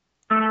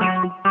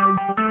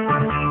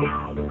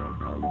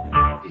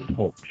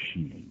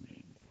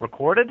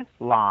Recorded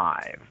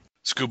live.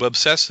 Scuba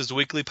Obsessed is a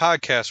weekly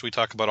podcast. We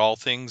talk about all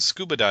things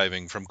scuba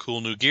diving, from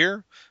cool new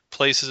gear,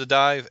 places to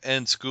dive,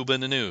 and scuba in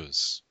the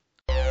news.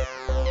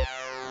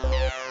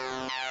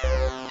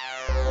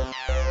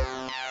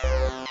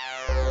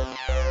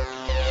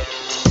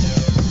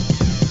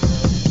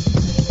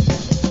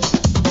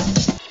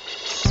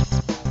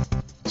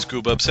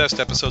 Scuba Obsessed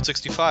episode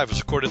 65 was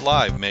recorded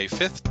live May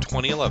 5th,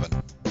 2011.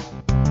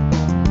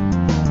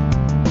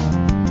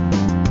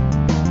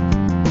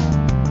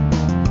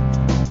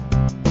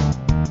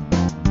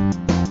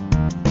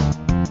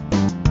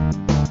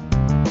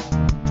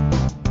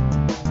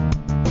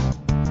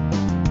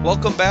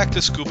 Welcome back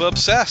to Scuba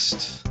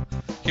Obsessed.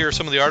 Here are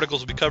some of the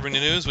articles we'll be covering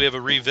in the news. We have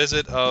a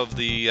revisit of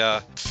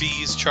the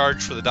fees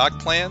charged for the dock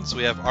plans.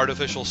 We have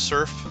artificial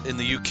surf in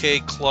the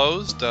UK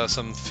closed.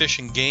 Some fish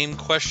and game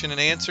question and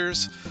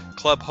answers.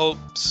 Club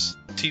hopes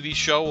TV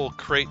show will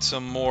create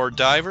some more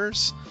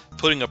divers.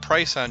 Putting a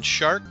price on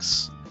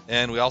sharks.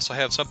 And we also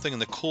have something in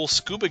the cool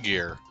scuba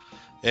gear.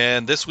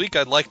 And this week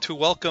I'd like to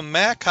welcome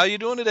Mac. How you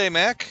doing today,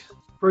 Mac?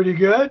 Pretty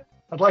good.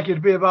 I'd like you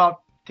to be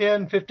about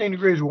 10, 15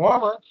 degrees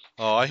warmer.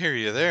 Oh, I hear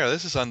you there.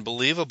 This is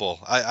unbelievable.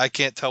 I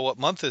can't tell what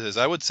month it is.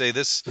 I would say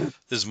this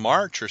is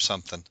March or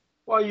something.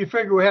 Well, you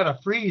figure we had a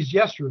freeze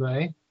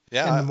yesterday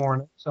in the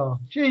morning.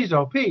 So, geez,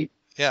 oh, Pete.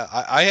 Yeah,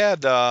 I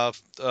had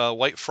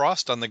white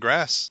frost on the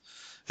grass.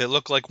 It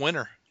looked like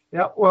winter.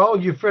 Yeah, well,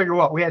 you figure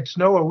what? We had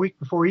snow a week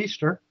before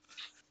Easter.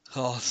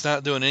 Oh, it's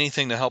not doing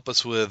anything to help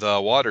us with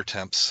water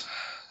temps.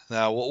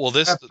 Now,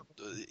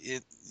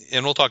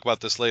 and we'll talk about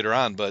this later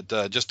on,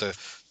 but just to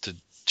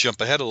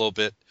jump ahead a little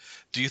bit,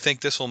 do you think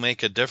this will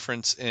make a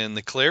difference in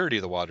the clarity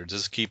of the water?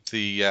 Does it keep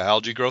the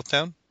algae growth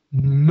down?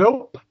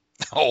 Nope.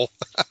 Oh,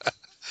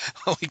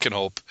 we can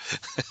hope.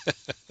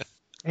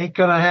 Ain't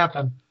gonna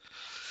happen.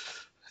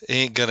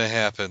 Ain't gonna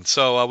happen.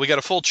 So we got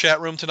a full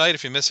chat room tonight.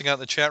 If you're missing out in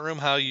the chat room,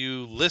 how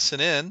you listen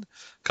in,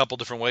 a couple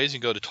different ways.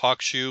 You can go to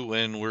TalkShoe,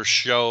 and we're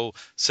show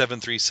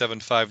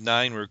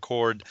 73759. We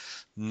record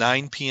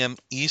 9 p.m.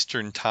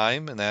 Eastern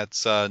time, and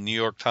that's New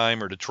York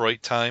time or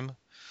Detroit time.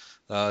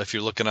 If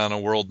you're looking on a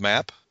world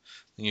map,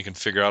 you can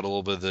figure out a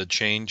little bit of the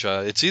change.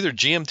 It's either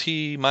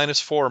GMT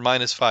 -4 or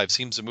 -5.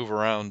 Seems to move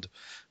around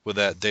with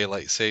that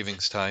daylight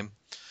savings time.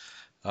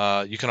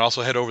 You can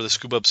also head over to the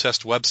Scuba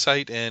Obsessed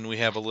website, and we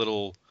have a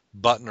little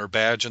button or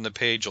badge on the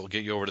page. It'll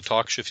get you over to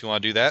TalkShoe if you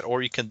want to do that,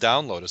 or you can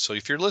download us. So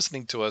if you're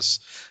listening to us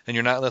and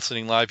you're not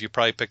listening live, you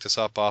probably picked us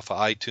up off of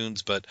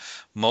iTunes, but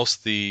most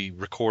of the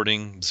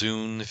recording,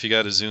 Zune, if you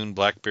got a Zune,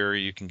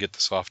 BlackBerry, you can get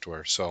the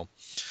software. So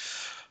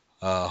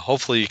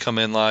hopefully you come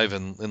in live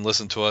and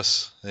listen to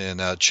us and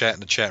chat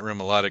in the chat room.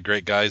 A lot of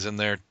great guys in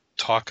there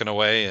talking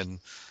away, and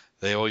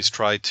they always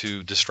try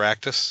to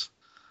distract us.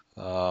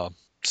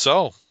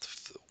 So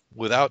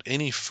without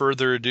any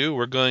further ado,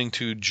 we're going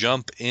to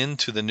jump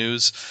into the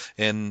news,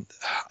 and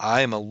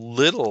I'm a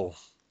little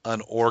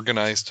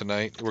unorganized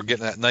tonight. We're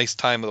getting that nice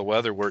time of the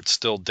weather where it's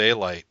still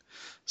daylight.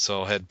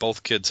 So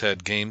both kids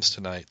had games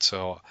tonight,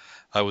 so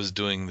I was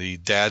doing the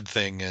dad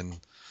thing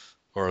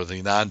or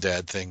the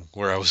non-dad thing,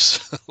 where I was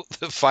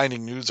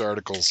finding news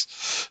articles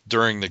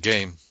during the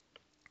game.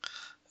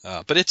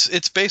 But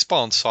it's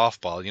baseball and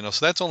softball,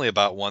 so that's only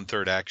about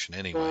 1/3 action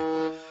anyway.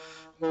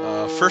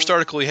 First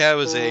article we have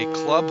is a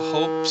club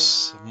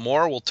hopes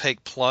more will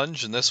take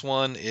plunge, and this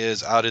one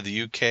is out of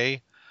the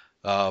UK,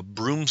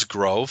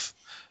 Broomsgrove.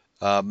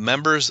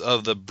 Members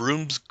of the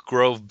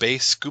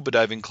Broomsgrove-based scuba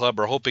diving club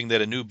are hoping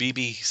that a new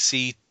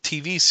BBC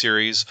TV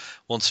series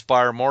will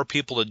inspire more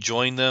people to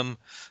join them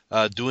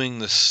doing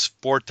the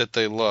sport that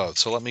they love.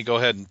 So let me go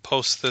ahead and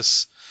post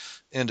this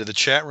into the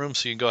chat room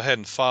so you can go ahead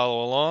and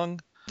follow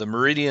along. The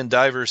Meridian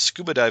Divers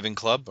Scuba Diving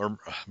Club, or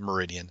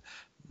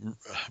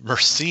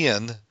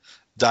Mercian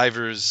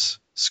Divers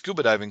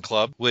Scuba Diving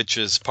Club, which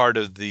is part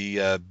of the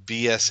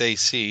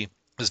BSAC,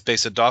 is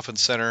based at Dolphin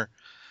Center,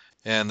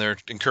 and they're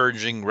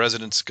encouraging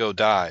residents to go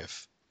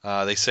dive.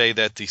 They say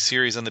that the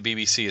series on the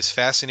BBC is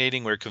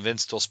fascinating. We're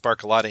convinced it'll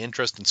spark a lot of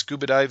interest in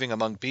scuba diving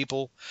among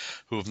people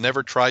who have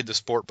never tried the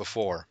sport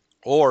before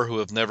or who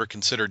have never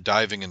considered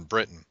diving in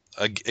Britain.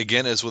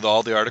 Again, as with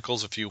all the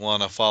articles, if you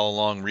want to follow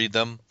along, read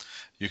them,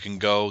 you can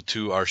go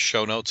to our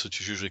show notes,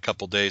 which is usually a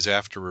couple days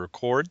after we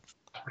record.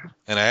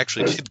 And I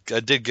actually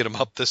did get them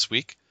up this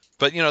week.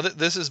 But,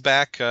 this is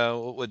back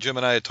what Jim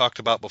and I had talked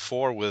about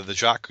before with the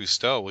Jacques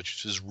Cousteau,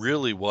 which is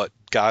really what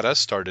got us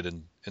started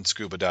in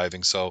scuba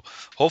diving. So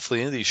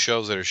hopefully any of these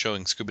shows that are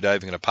showing scuba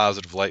diving in a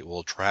positive light will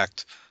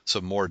attract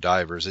some more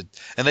divers. And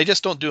they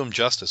just don't do them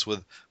justice.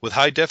 With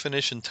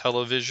high-definition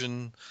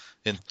television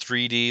in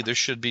 3D, there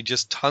should be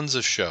just tons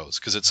of shows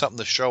because it's something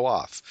to show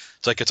off.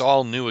 It's like it's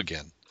all new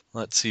again.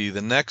 Let's see,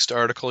 the next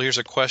article. Here's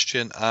a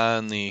question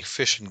on the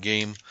fish and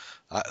game.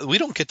 We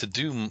don't get to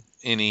do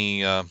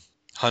any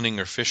hunting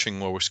or fishing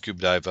while we're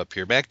scuba dive up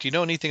here. Mac, do you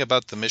know anything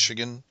about the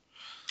Michigan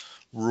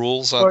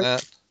rules on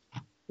that?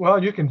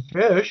 Well, you can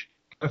fish,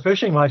 a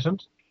fishing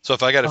license. So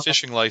if I got a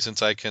fishing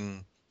license, I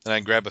can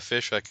grab a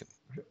fish. I can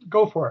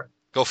go for it.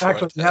 Go for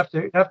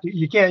Actually, it.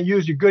 you can't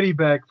use your goodie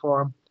bag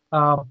for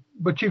them,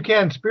 but you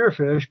can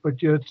spearfish. But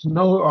it's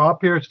no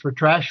up here. It's for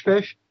trash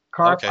fish,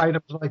 carp, Okay.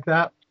 items like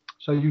that.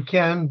 So you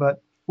can,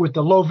 but with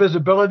the low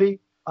visibility,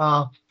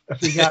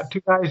 if you got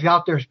two guys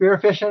out there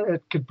spearfishing,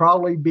 it could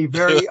probably be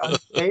very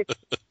unsafe.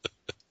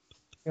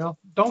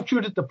 Don't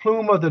shoot at the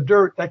plume of the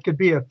dirt. That could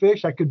be a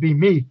fish. That could be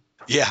me.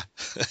 Yeah,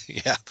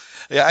 yeah,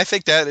 yeah. I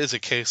think that is a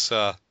case,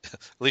 at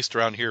least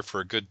around here, for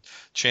a good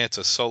chance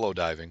of solo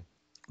diving.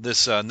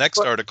 This next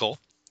But article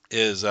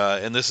is,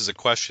 and this is a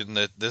question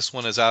that this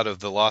one is out of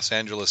the Los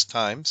Angeles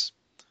Times,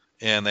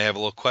 and they have a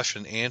little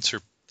question and answer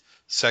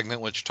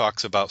segment which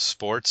talks about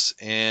sports.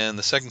 And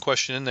the second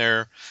question in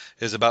there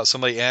is about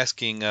somebody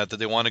asking that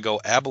they want to go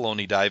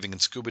abalone diving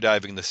and scuba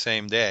diving the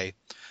same day.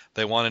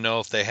 They want to know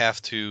if they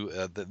have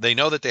to. They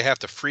know that they have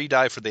to free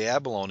dive for the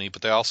abalone,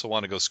 but they also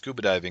want to go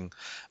scuba diving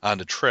on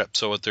the trip.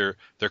 So what their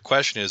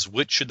question is,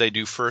 which should they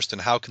do first,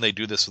 and how can they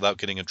do this without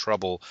getting in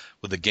trouble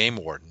with the game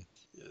warden?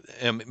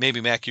 And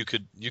maybe Mac, you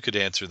could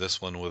answer this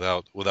one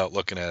without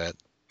looking at it,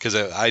 because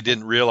I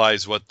didn't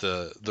realize what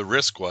the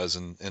risk was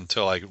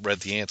until I read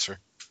the answer.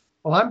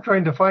 well, I'm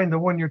trying to find the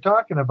one you're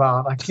talking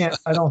about.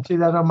 I don't see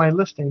that on my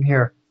listing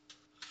here.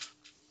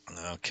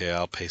 Okay,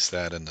 I'll paste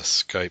that in the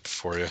Skype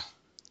for you.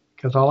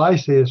 Because all I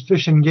see is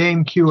Fish and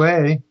Game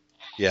QA.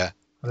 Yeah.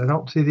 But I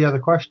don't see the other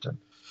question.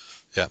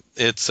 Yeah,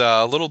 it's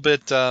a little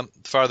bit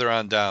farther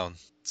on down.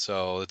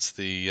 So it's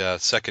the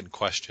second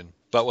question.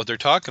 But what they're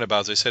talking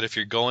about is they said if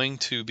you're going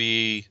to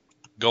be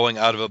going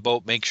out of a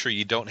boat, make sure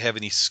you don't have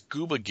any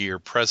scuba gear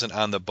present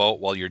on the boat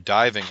while you're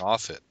diving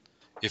off it.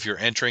 If you're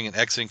entering and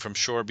exiting from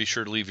shore, be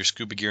sure to leave your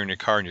scuba gear in your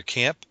car in your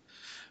camp.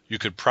 You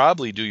could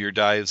probably do your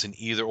dives in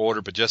either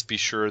order, but just be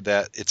sure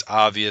that it's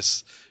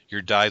obvious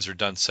your dives are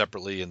done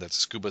separately and that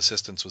scuba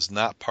assistance was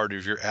not part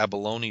of your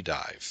abalone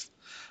dive.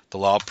 The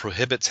law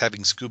prohibits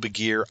having scuba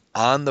gear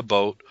on the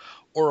boat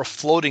or a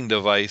floating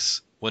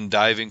device when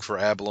diving for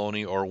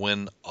abalone or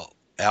when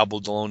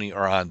abalone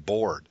are on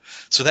board.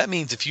 So that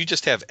means if you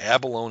just have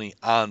abalone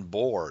on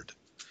board,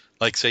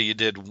 like say you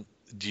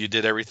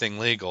did everything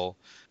legal,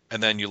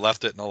 and then you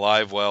left it in a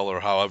live well or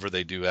however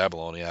they do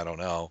abalone, I don't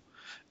know,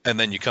 and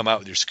then you come out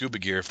with your scuba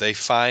gear, if they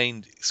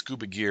find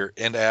scuba gear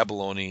and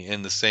abalone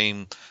in the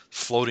same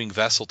floating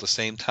vessel at the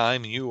same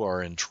time, you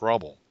are in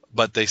trouble.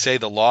 But they say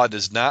the law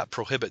does not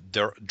prohibit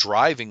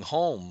driving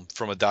home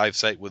from a dive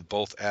site with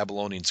both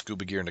abalone and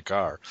scuba gear in the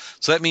car.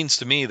 So that means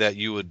to me that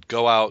you would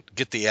go out,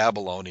 get the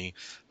abalone,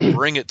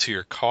 bring it to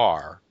your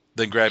car,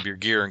 then grab your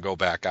gear and go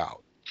back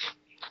out.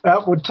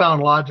 That would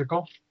sound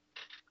logical.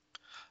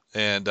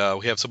 And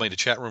we have somebody in the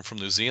chat room from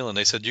New Zealand.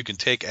 They said you can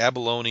take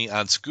abalone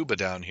on scuba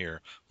down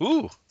here.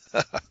 Ooh,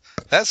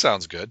 that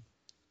sounds good.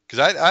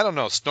 Because I don't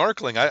know,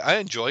 snorkeling, I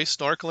enjoy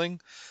snorkeling,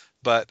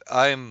 but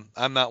I'm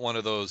not one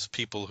of those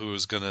people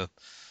who's going to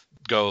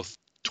go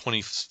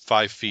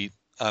 25 feet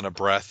on a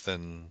breath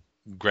and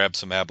grab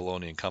some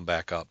abalone and come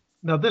back up.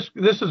 Now, this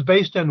is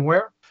based in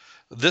where?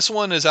 This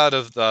one is out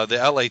of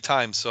the LA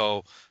Times,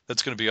 so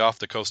that's going to be off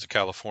the coast of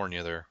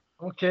California there.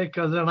 Okay,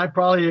 because then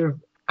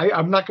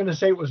I'm not going to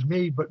say it was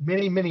me, but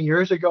many, many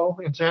years ago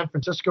in San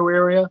Francisco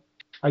area,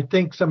 I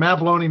think some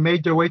abalone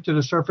made their way to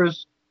the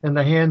surface in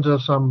the hands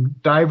of some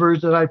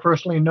divers that I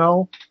personally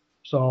know.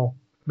 So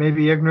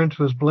maybe ignorance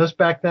was bliss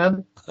back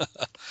then.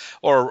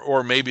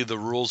 or maybe the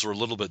rules were a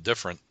little bit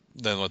different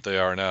than what they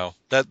are now.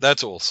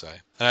 That's what we'll say.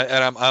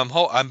 And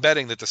I'm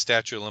betting that the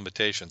statute of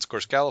limitations, of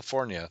course,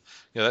 California,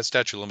 that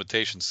statute of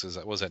limitations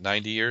was at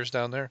 90 years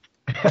down there.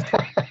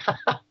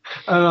 I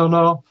don't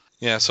know.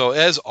 Yeah. So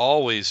as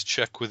always,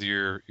 check with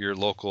your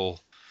local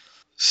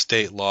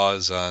state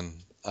laws on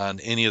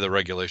any of the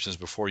regulations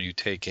before you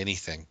take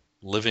anything,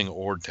 living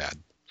or dead.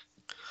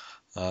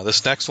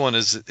 This next one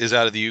is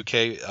out of the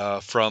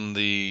UK from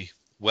the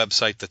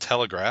website The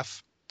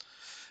Telegraph.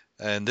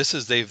 And this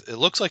is it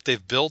looks like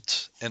they've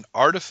built an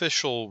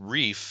artificial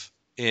reef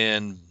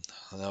in,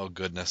 oh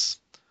goodness,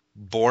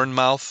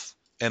 Bournemouth,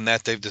 and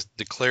that they've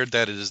declared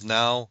that it is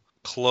now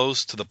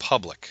closed to the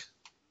public.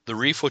 The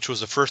reef, which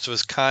was the first of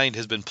its kind,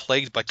 has been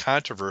plagued by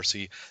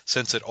controversy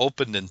since it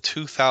opened in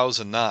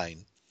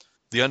 2009.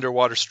 The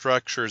underwater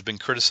structure has been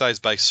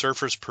criticized by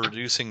surfers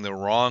producing the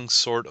wrong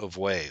sort of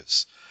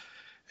waves.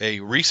 A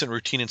recent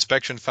routine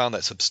inspection found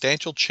that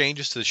substantial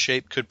changes to the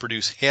shape could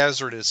produce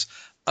hazardous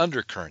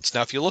undercurrents.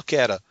 Now, if you look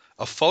at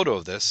a photo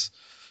of this,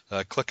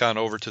 click on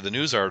over to the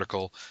news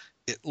article,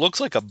 it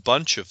looks like a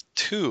bunch of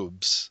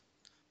tubes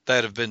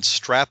that have been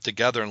strapped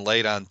together and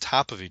laid on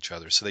top of each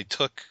other. So they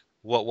took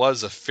what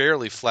was a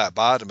fairly flat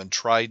bottom and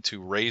tried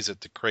to raise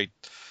it to create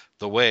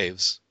the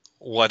waves.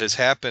 What has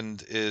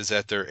happened is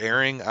that they're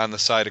erring on the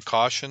side of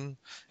caution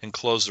and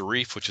closed the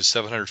reef, which is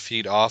 700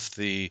 feet off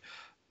the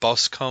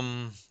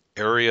Boscombe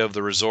area of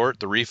the resort.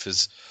 The reef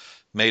is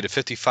made of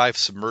 55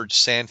 submerged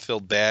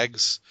sand-filled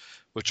bags,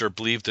 which are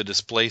believed to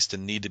displaced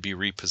and need to be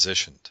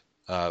repositioned.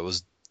 It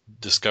was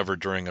discovered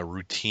during a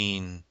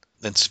routine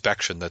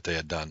inspection that they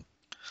had done.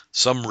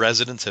 Some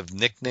residents have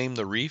nicknamed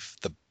the reef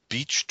the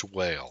beached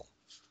whale.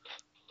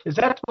 Is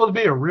that supposed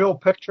to be a real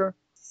picture?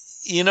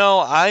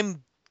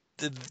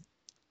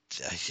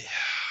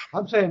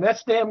 I'm saying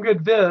that's damn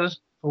good viz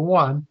for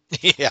one.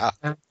 Yeah.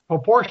 And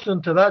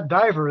proportion to that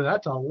diver,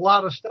 that's a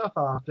lot of stuff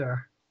out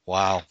there.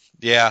 Wow.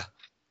 Yeah.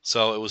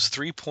 So it was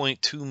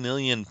 3.2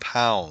 million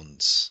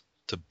pounds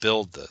to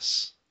build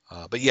this.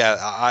 But yeah,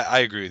 I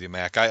agree with you,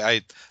 Mac.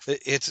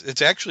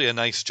 It's actually a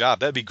nice job.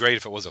 That'd be great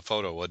if it was a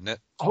photo, wouldn't it?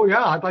 Oh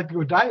yeah, I'd like to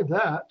go dive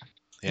that.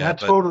 Yeah,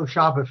 That's but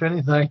Photoshop, if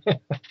anything.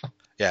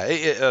 yeah,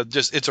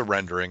 it's a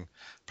rendering,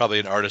 probably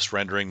an artist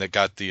rendering that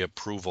got the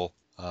approval.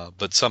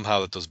 But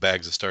somehow that those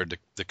bags have started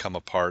to come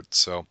apart.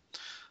 So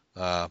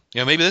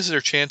maybe this is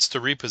their chance to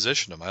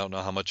reposition them. I don't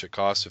know how much it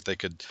costs if they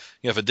could,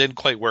 if it didn't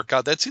quite work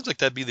out. That seems like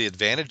that'd be the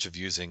advantage of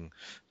using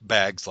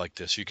bags like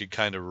this. You could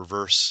kind of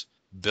reverse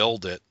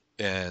build it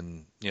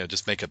and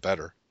just make it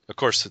better. Of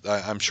course,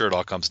 I'm sure it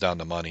all comes down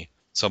to money.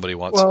 Somebody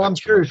wants Well, some I'm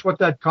extra money. curious what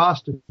that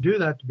cost to do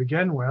that to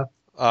begin with.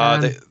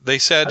 They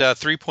said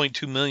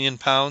 3.2 million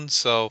pounds.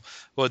 So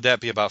what would that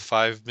be, about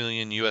 5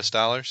 million US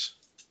dollars?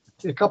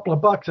 A couple of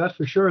bucks, that's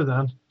for sure.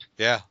 Then.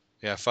 Yeah,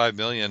 5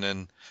 million,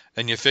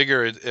 and you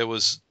figure it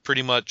was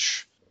pretty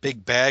much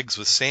big bags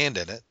with sand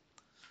in it.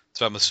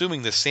 So I'm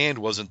assuming the sand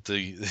wasn't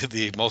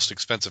the most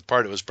expensive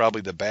part. It was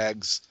probably the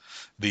bags,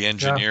 the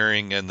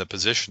engineering, and the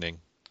positioning.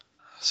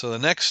 So the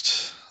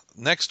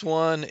next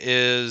one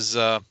is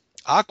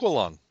Aqua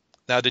Lung.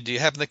 Now, did you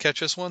happen to catch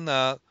this one,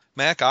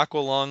 Mac? Aqua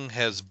Lung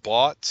has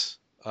bought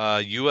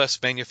U.S.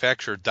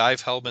 manufacturer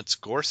dive helmets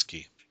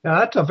Gorski. Yeah,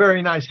 that's a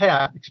very nice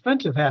hat.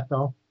 Expensive hat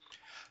though.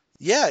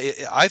 Yeah,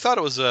 I thought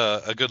it was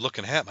a good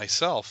looking hat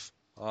myself.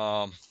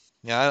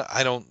 Yeah,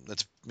 I don't.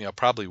 It's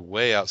probably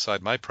way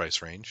outside my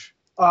price range.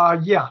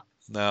 Yeah.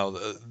 Now,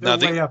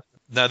 Way up.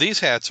 now these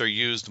hats are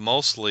used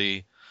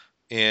mostly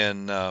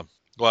in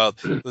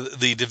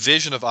the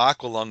division of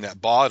Aqua Lung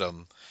that bought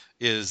them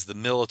is the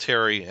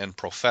military and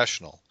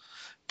professional.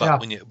 But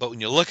when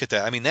you look at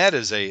that, I mean that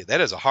is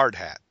a hard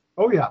hat.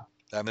 Oh yeah.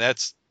 I mean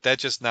that's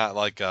just not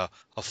like a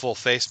full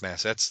face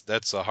mask.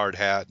 That's a hard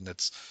hat, and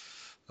it's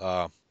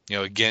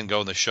again,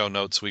 go in the show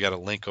notes. We got a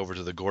link over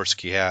to the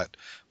Gorski hat,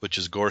 which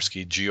is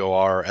Gorski,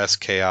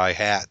 Gorski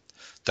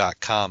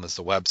hat.com is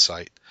the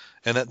website.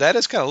 And that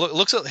is kind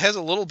of has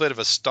a little bit of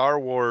a Star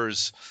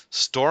Wars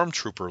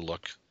stormtrooper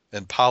look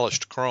and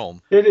polished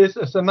chrome. It is.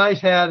 It's a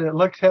nice hat. It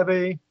looks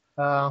heavy.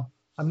 I'm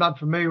not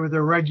familiar with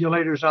the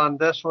regulators on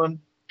this one,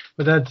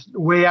 but that's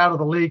way out of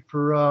the league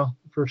for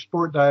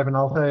sport diving.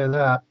 I'll tell you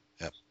that.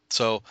 Yeah.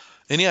 So,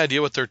 any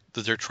idea what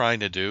they're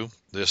trying to do?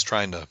 They're just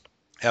trying to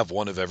have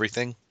one of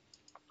everything.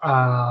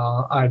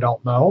 I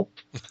don't know.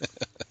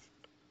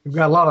 We've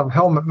got a lot of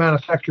helmet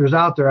manufacturers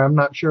out there. I'm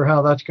not sure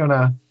how that's going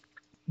to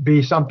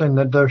be something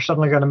that they're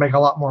suddenly going to make a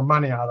lot more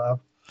money out of.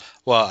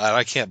 Well,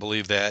 I can't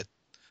believe that.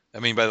 I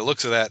mean, by the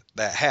looks of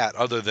that hat,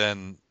 other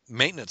than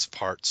maintenance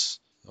parts,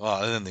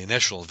 and then the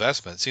initial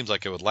investment, it seems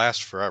like it would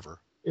last forever.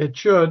 It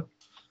should.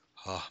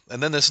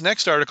 And then this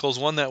next article is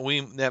one that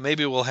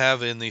maybe we'll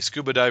have in the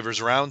Scuba Divers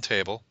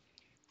Roundtable.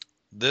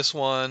 This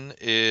one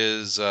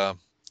is out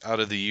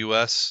of the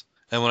U.S.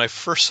 And when I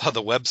first saw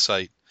the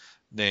website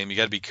name, you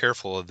got to be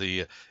careful.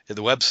 The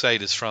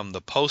website is from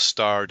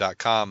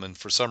thepoststar.com, and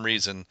for some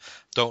reason,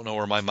 don't know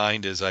where my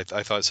mind is. I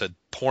thought it said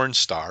porn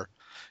star,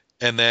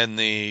 and then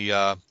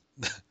the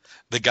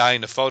guy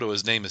in the photo,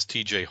 his name is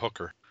T.J.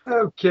 Hooker.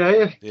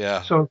 Okay.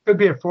 Yeah. So it could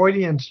be a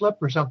Freudian slip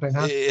or something,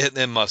 huh?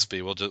 It must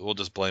be. We'll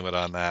just blame it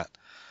on that.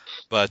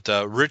 But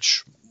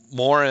Rich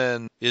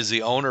Morin is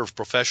the owner of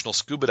Professional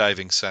Scuba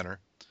Diving Center.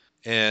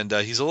 And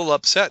he's a little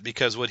upset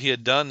because what he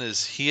had done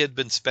is he had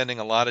been spending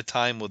a lot of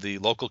time with the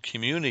local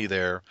community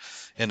there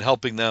and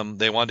helping them.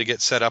 They wanted to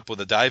get set up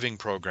with a diving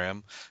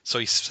program. So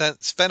he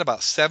spent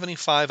about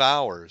 75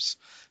 hours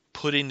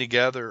putting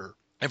together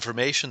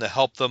information to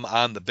help them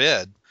on the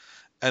bid.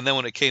 And then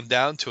when it came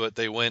down to it,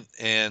 they went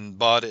and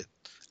bought it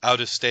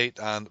out of state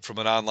from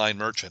an online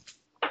merchant.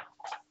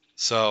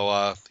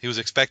 So he was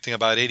expecting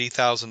about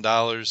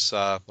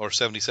 $80,000 or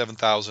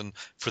 $77,000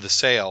 for the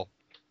sale.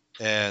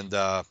 And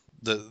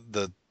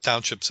the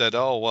township said,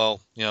 oh, well,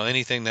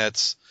 anything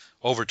that's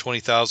over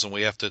 $20,000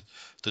 we have to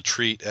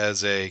treat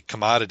as a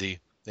commodity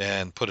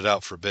and put it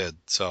out for bid.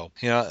 So,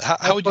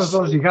 how would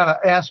you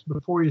got to ask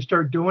before you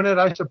start doing it,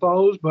 I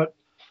suppose. But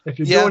if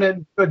you're doing it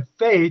in good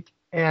faith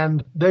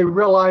and they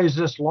realize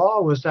this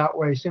law was that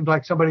way, seems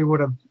like somebody would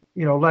have,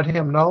 let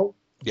him know.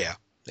 Yeah.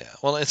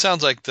 Well, it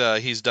sounds like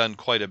he's done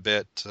quite a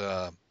bit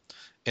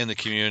in the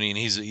community, and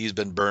he's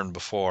been burned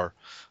before.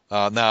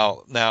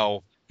 Now,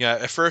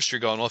 at first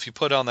you're going, well, if you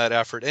put on that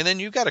effort, and then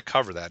you got to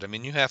cover that. I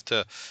mean, you have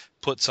to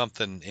put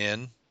something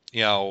in.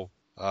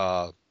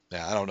 I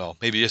don't know.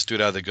 Maybe just do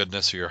it out of the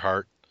goodness of your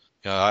heart.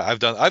 I've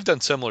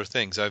done similar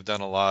things. I've done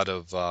a lot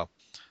of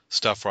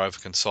stuff where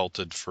I've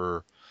consulted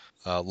for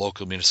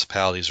local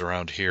municipalities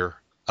around here,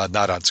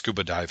 not on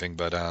scuba diving,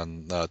 but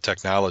on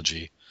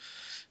technology.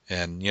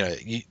 And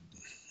you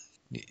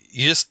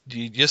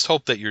just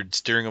hope that you're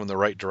steering them in the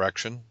right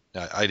direction.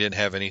 I didn't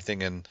have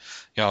anything, and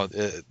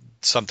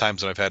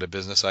sometimes when I've had a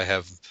business, I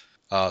have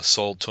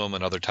sold to them,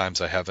 and other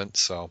times I haven't.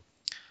 So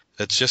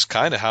it's just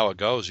kind of how it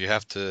goes. You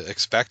have to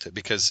expect it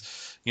because,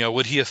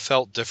 would he have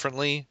felt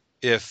differently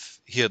if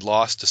he had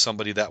lost to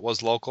somebody that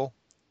was local?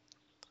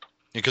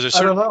 Because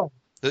I don't know.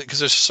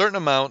 there's a certain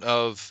amount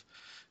of,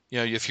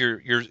 if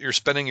you're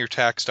spending your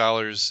tax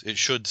dollars, it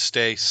should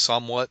stay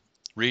somewhat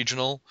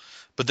regional.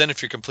 But then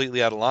if you're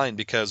completely out of line,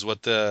 because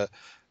what they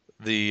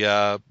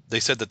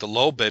said that the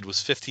low bid was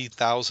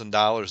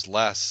 $50,000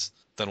 less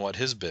than what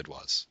his bid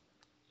was.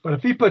 But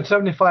if he put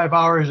 75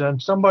 hours in,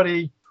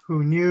 somebody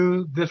who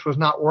knew this was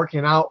not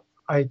working out,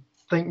 I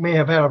think may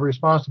have had a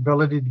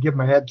responsibility to give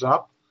him a heads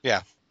up.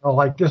 Yeah.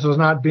 Like this is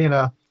not being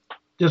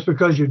just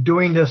because you're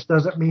doing this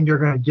doesn't mean you're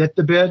going to get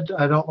the bid.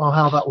 I don't know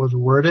how that was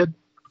worded.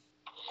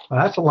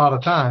 That's a lot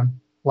of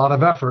time, a lot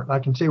of effort. I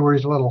can see where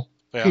he's a little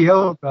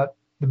PO'd, but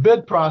the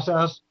bid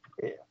process,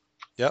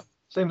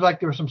 seems like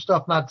there was some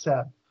stuff not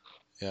said.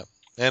 Yeah.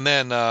 And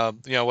then,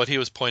 what he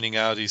was pointing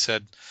out, he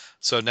said,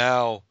 so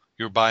now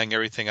you're buying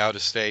everything out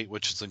of state,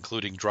 which is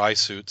including dry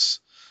suits,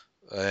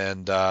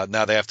 and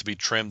now they have to be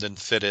trimmed and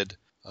fitted.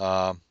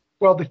 Well,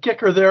 the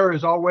kicker there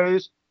is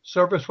always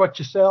service what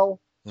you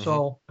sell. Mm-hmm.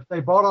 So if they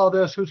bought all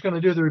this, who's going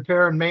to do the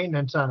repair and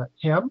maintenance on it?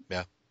 Him?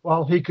 Yeah.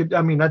 Well, he could.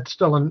 I mean, that's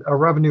still a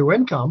revenue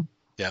income.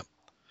 Yeah.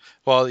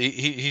 Well,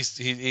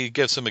 he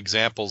gives some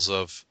examples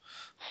of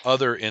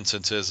other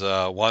instances.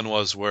 One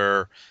was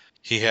where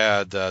he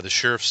had the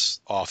sheriff's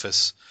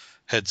office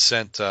had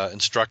sent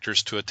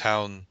instructors to a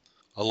town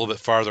a little bit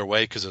farther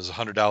away because it was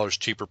 $100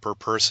 cheaper per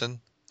person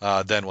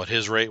than what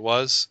his rate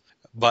was.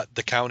 But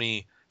the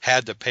county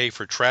had to pay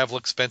for travel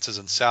expenses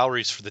and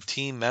salaries for the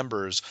team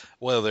members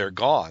while they're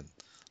gone.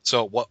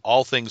 So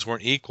all things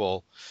weren't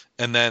equal.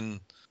 And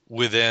then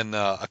within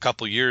a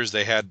couple years,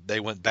 they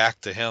went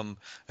back to him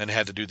and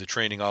had to do the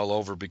training all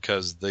over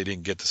because they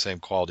didn't get the same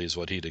quality as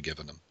what he'd have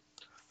given them.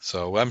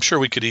 So I'm sure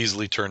we could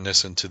easily turn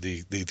this into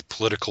the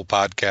political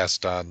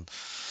podcast on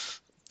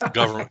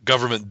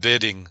government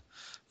bidding,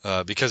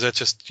 because that's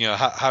just,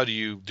 how do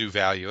you do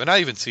value? And I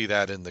even see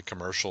that in the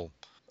commercial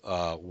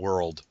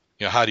world.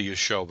 How do you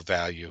show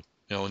value?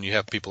 When you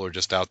have people who are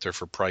just out there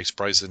for price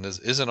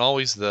isn't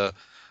always the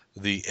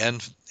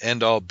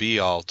end all be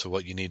all to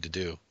what you need to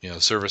do.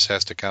 Service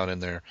has to count in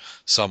there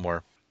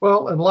somewhere.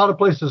 Well, in a lot of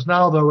places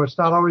now, though, it's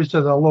not always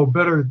to the low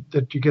bidder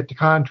that you get the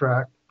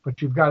contract,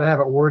 but you've got to have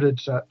it worded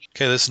such.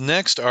 Okay, this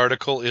next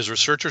article is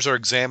researchers are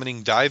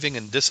examining diving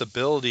and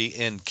disability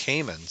in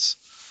Caymans.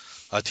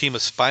 A team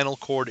of spinal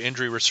cord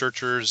injury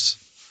researchers,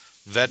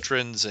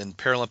 veterans, and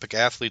Paralympic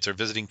athletes are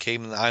visiting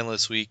Cayman Island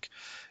this week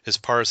as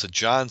part of the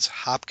Johns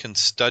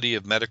Hopkins study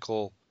of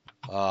medical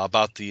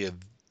about the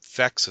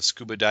effects of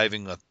scuba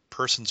diving on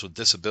persons with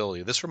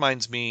disability. This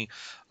reminds me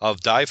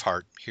of Dive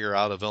Heart here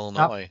out of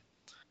Illinois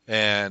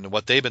and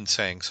what they've been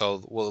saying. So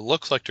what it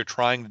looks like they're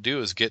trying to do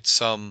is get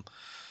some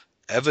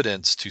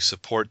evidence to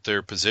support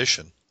their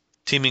position.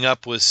 Teaming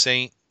up with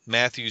St.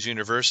 Matthew's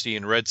University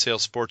and Red Sail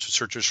Sports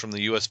researchers from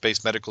the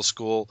U.S.-based medical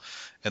school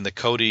and the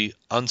Cody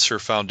Unser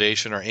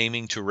Foundation are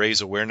aiming to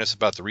raise awareness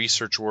about the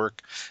research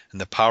work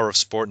and the power of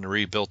sport in the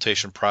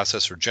rehabilitation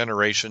process for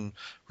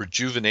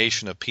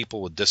rejuvenation of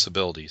people with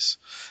disabilities.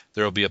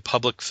 There will be a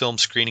public film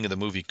screening of the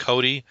movie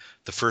Cody,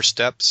 The First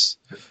Steps,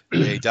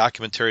 a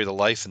documentary of the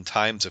life and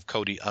times of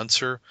Cody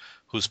Unser,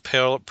 who's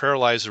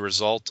paralyzed as a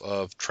result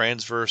of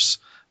transverse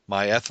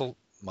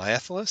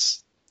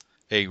myelithosis,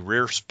 a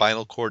rare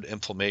spinal cord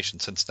inflammation.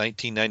 Since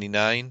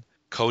 1999,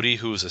 Cody,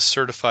 who is a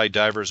certified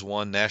diver, has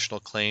won national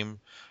acclaim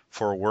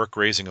for work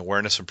raising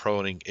awareness and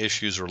promoting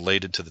issues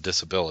related to the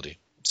disability.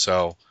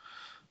 So,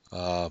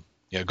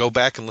 go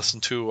back and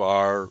listen to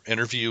our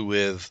interview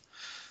with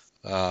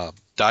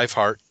Dive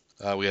Heart.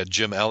 We had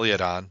Jim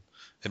Elliott on,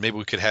 and maybe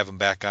we could have him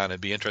back on.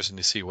 It'd be interesting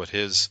to see what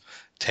his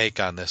take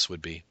on this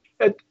would be.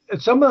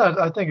 Some of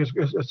that I think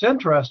it's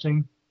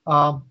interesting,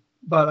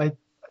 but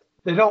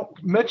they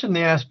don't mention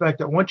the aspect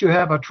that once you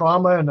have a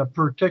trauma in a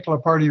particular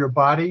part of your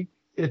body,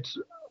 it's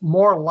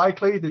more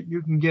likely that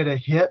you can get a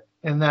hit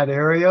in that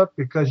area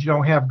because you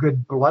don't have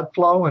good blood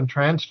flow and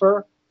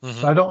transfer.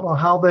 Mm-hmm. So I don't know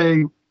how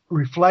they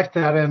reflect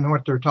that in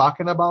what they're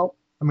talking about.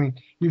 I mean,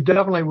 you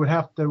definitely would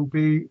have to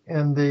be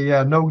in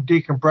the no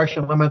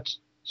decompression limits,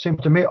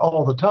 seems to me,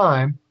 all the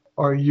time,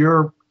 or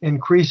you're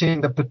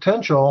increasing the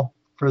potential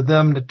for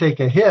them to take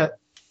a hit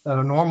that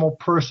a normal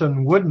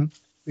person wouldn't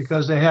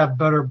because they have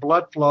better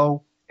blood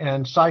flow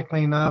and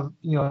cycling of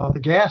the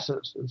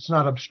gases. It's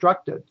not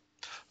obstructed.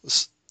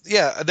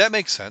 Yeah, that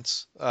makes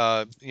sense.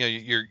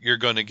 You're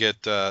going to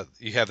get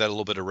you have that a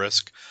little bit of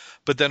risk,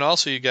 but then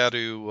also you got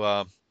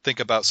to think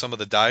about some of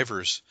the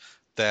divers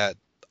that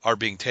are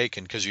being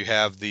taken because you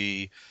have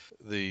the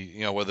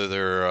whether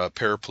they're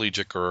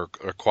paraplegic or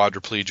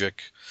quadriplegic,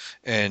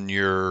 and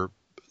you're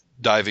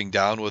diving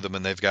down with them,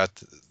 and they've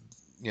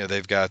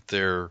got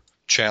their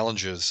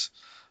challenges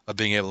of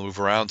being able to move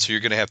around. So you're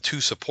going to have two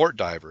support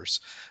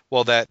divers.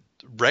 Well, that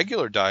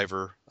regular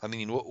diver, I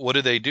mean, what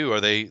do they do?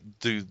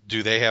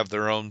 Do they have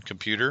their own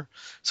computer?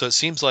 So it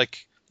seems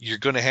like you're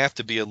going to have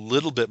to be a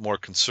little bit more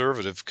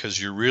conservative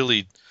because you're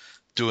really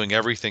doing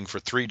everything for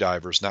three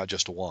divers, not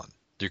just one.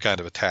 You're kind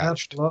of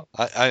attached.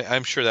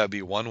 I'm sure that'd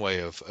be one way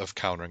of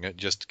countering it,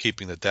 just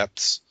keeping the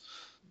depths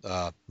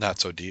not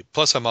so deep.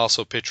 Plus, I'm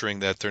also picturing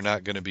that they're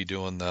not going to be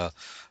doing the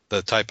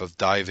type of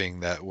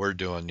diving that we're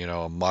doing,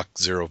 a Mach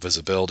 0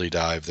 visibility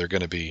dive. They're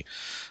going to be,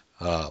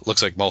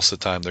 looks like most of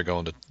the time they're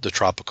going to the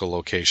tropical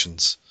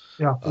locations.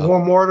 Yeah,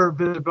 warm water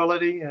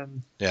visibility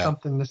and Yeah.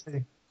 something to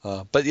see.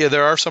 But yeah,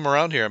 there are some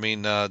around here. I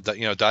mean,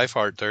 Dive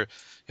Heart, they're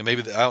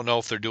maybe I don't know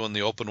if they're doing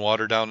the open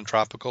water down in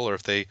tropical or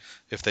if they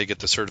get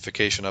the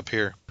certification up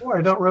here. Boy,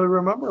 I don't really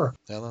remember.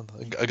 Yeah,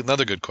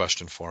 another good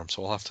question for them.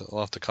 So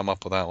we'll have to come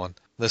up with that one.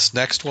 This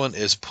next one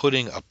is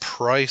putting a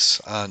price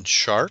on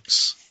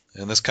sharks,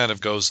 and this kind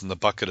of goes in the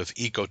bucket of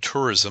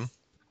ecotourism.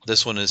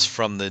 This one is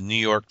from the New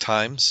York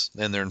Times,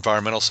 and their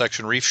environmental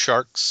section. Reef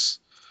sharks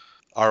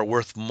are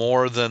worth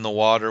more than the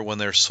water when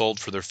they're sold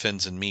for their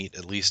fins and meat,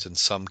 at least in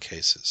some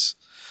cases.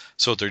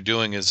 So what they're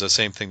doing is the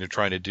same thing they're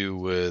trying to do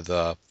with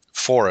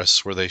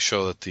forests, where they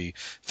show that the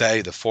value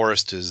of the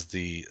forest is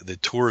the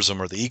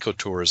tourism or the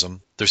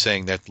ecotourism. They're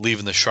saying that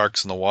leaving the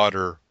sharks in the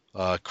water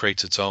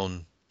creates its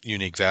own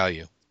unique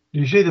value. Do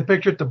you see the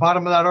picture at the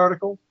bottom of that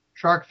article?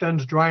 Shark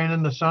fins drying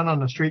in the sun on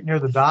the street near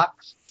the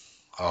docks.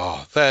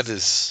 Oh, that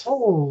is...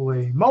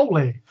 Holy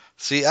moly.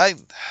 See, I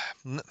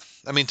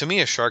mean, to me,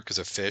 a shark is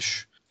a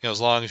fish.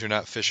 As long as you're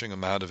not fishing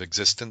them out of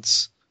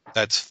existence,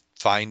 that's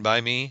fine by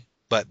me.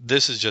 But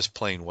this is just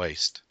plain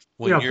waste.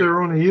 If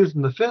they're only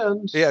using the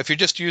fins. Yeah, if you're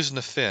just using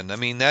the fin. I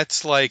mean,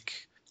 that's like,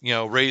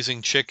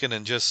 raising chicken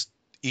and just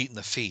eating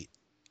the feet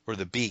or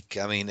the beak.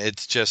 I mean,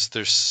 it's just,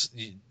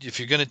 if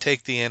you're going to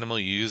take the animal,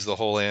 you use the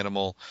whole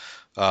animal.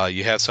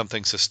 You have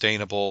something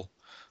sustainable.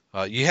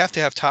 You have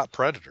to have top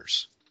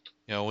predators.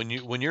 When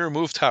you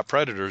remove top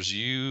predators,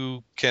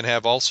 you can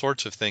have all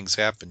sorts of things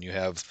happen. You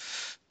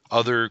have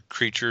other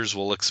creatures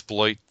will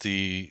exploit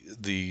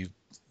the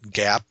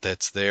gap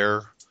that's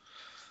there.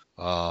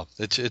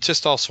 It's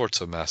just all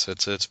sorts of mess.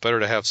 It's better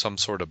to have some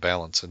sort of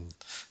balance, and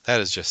that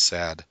is just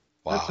sad.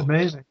 Wow. That's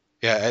amazing.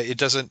 Yeah, it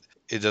doesn't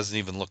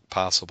even look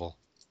possible.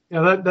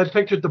 Yeah, that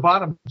picture at the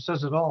bottom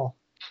says it all.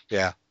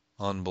 Yeah,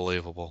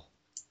 unbelievable.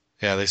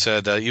 Yeah, they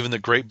said even the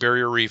Great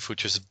Barrier Reef,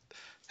 which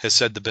has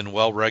said to been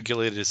well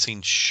regulated, has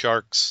seen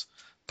sharks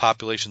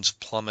populations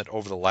plummet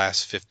over the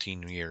last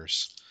 15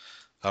 years.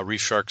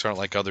 Reef sharks aren't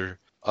like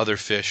other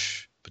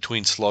fish.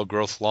 Between slow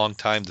growth, long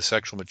time to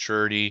sexual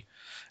maturity,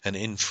 and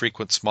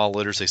infrequent small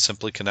litters, they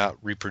simply cannot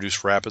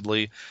reproduce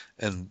rapidly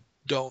and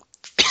don't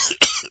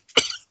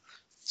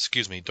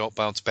don't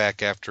bounce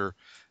back after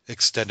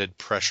extended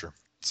pressure.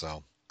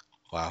 So,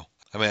 wow.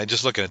 I mean,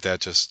 just looking at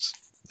that,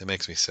 it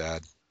makes me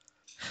sad.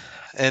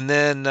 And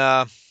then,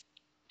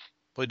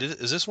 wait,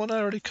 is this one I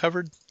already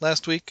covered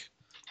last week?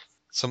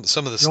 Some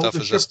of the stuff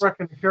is this. Shipwreck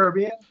in the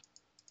Caribbean.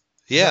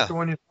 Yeah. Is that the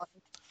one you're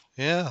talking?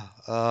 Yeah.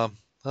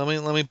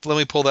 Let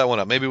me pull that one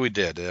up. Maybe we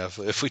did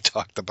if we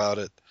talked about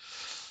it.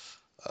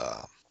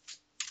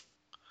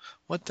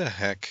 What the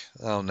heck?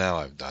 Oh, now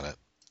I've done it.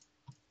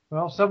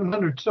 Well,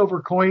 700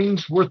 silver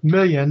coins worth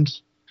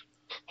millions.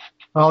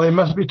 Well, they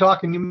must be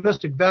talking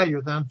mystic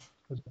value then.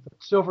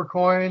 Silver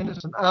coin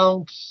is an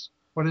ounce.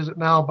 What is it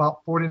now?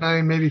 About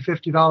 $49, maybe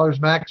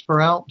 $50 max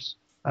per ounce.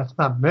 That's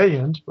not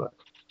millions, but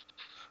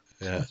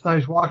yeah, it's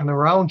nice walking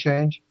around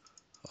change.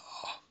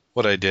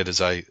 What I did is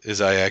I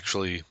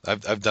actually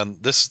I've done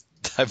this.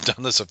 I've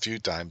done this a few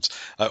times.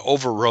 I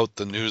overwrote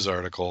the news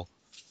article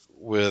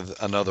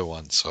with another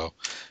one. So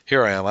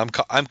here I am.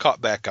 I'm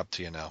caught back up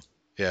to you now.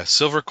 Yeah,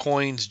 silver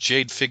coins,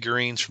 jade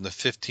figurines from the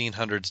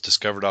 1500s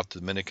discovered off the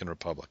Dominican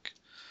Republic.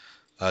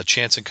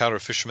 Chance encounter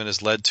of fishermen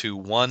has led to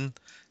one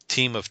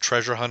team of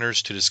treasure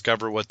hunters to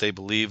discover what they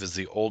believe is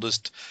the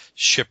oldest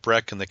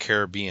shipwreck in the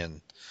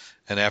Caribbean.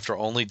 And after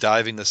only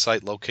diving the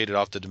site located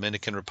off the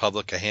Dominican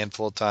Republic a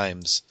handful of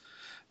times,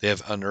 they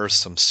have unearthed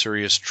some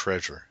serious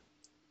treasure.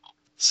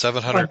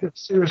 700. I could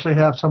seriously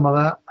have some of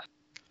that.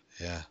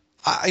 Yeah.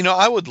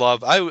 I would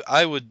love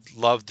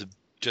to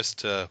just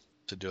to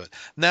do it.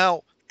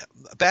 Now,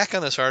 back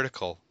on this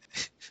article,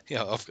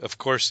 of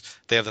course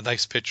they have the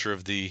nice picture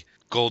of the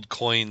gold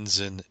coins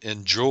and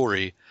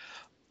jewelry,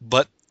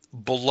 but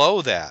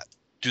below that,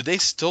 do they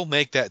still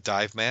make that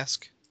dive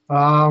mask?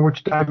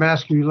 Which dive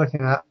mask are you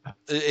looking at?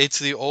 It's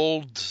the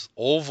old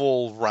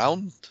oval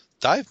round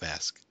dive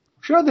mask.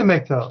 Sure, they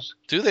make those.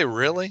 Do they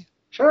really?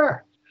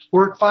 Sure.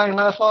 Work fine,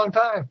 last a long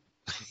time.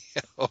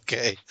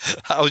 Okay.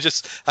 I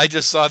just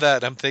saw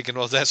that. I'm thinking,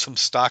 well, that's some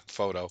stock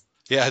photo.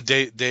 Yeah,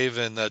 Dave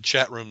in the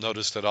chat room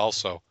noticed it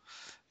also.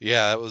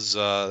 Yeah, that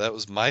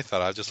was my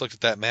thought. I just looked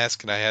at that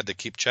mask and I had to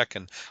keep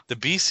checking. The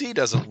BC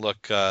doesn't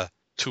look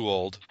too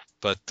old,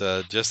 but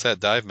just that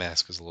dive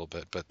mask is a little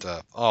bit.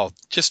 But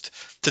just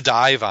to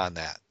dive on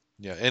that.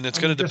 Yeah, and it's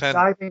going to depend.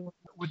 Diving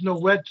with no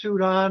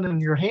wetsuit on and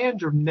your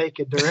hands are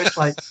naked there. It's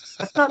like,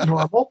 that's not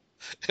normal.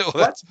 Well,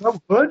 that's no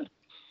good.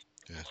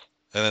 Yeah.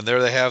 And then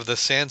there they have the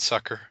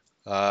sandsucker.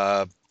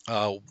 A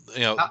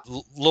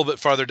little bit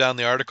farther down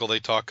the article, they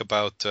talk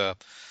about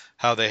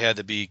how they had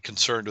to be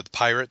concerned with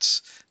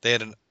pirates. They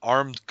had an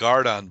armed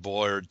guard on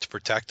board to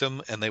protect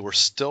them, and they were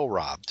still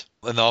robbed.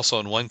 And also,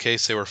 in one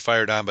case, they were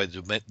fired on by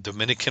the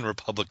Dominican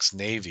Republic's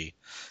Navy,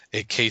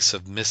 a case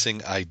of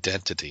missing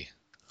identity.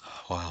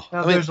 Wow.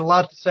 Now, there's a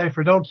lot to say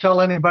for don't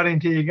tell anybody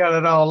until you got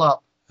it all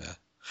up. Yeah.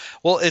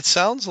 Well, it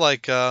sounds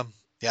like, I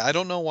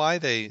don't know why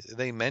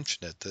they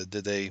mentioned it.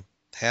 Did they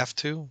have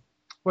to?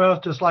 Well,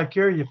 it's just like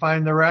here, you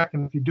find the wreck,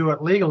 and if you do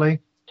it legally,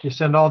 you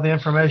send all the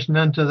information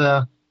into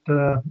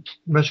the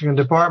Michigan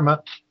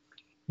Department.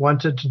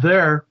 Once it's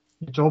there,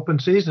 it's open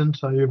season,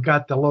 so you've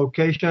got the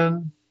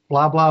location,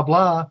 blah, blah,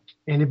 blah.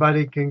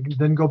 Anybody can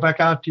then go back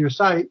out to your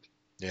site.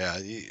 Yeah,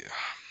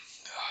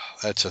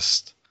 that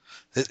just,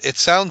 it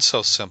sounds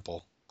so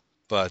simple.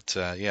 But,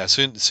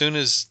 soon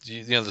as,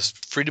 this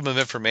Freedom of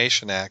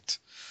Information Act,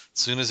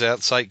 as soon as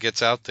that site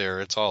gets out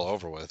there, it's all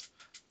over with.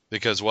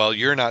 Because while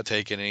you're not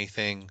taking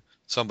anything,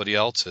 somebody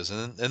else is.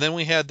 And then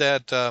we had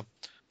that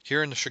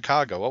here in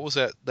Chicago. What was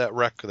that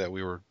wreck that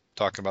we were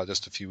talking about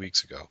just a few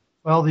weeks ago?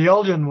 Well, the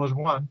Elgin was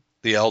one.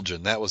 The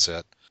Elgin, that was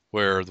it.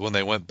 Where when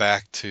they went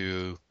back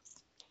to,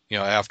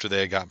 after they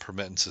had gotten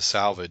permittance to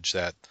salvage,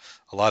 that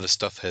a lot of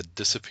stuff had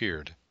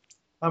disappeared.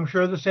 I'm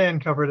sure the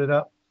sand covered it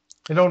up.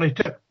 It only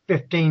took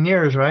 15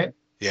 years, right?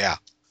 Yeah,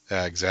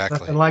 exactly.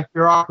 Nothing like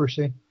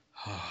bureaucracy.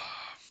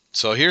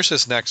 So here's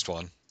this next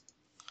one.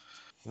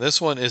 This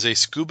one is a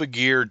scuba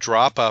gear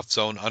drop-off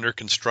zone under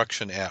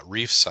construction at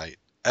reef site.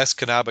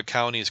 Escanaba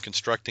County is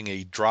constructing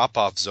a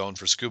drop-off zone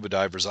for scuba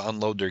divers to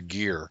unload their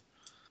gear.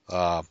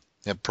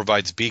 It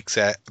provides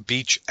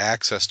beach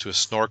access to a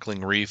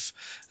snorkeling reef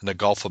in the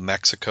Gulf of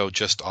Mexico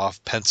just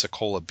off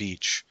Pensacola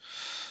Beach.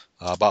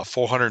 About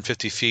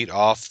 450 feet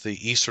off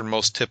the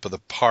easternmost tip of the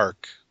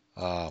park.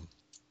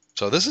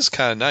 So this is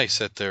kind of nice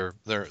that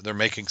they're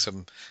making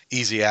some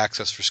easy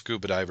access for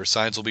scuba divers.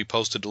 Signs will be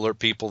posted to alert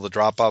people of the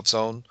drop-off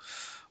zone,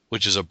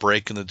 which is a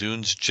break in the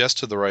dunes just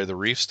to the right of the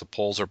reefs. The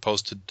poles are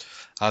posted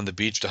on the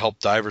beach to help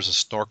divers and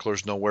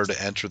snorkelers know where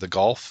to enter the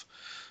Gulf.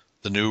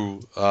 The new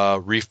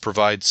reef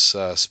provides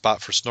a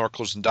spot for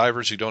snorkelers and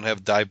divers who don't have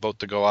a dive boat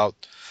to go out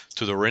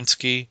to the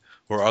Gorski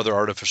or other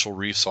artificial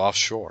reefs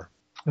offshore.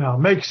 Yeah,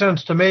 makes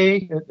sense to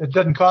me. It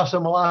doesn't cost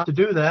them a lot to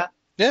do that.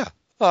 Yeah.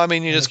 Well, I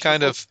mean, you just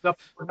kind of...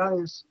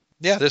 Nice.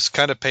 Yeah, just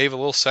kind of pave a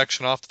little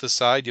section off to the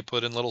side. You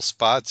put in little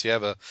spots. You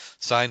have a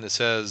sign that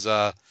says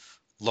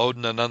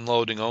loading and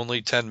unloading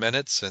only 10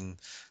 minutes, and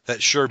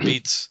that sure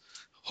beats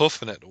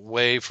hoofing it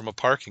away from a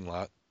parking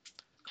lot.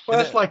 Well,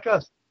 that's like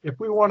us. If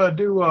we want to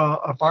do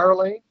a fire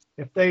lane,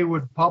 if they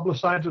would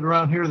publicize it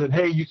around here that,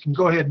 hey, you can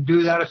go ahead and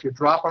do that if you're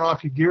dropping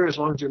off your gear as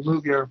long as you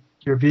move your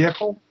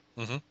vehicle,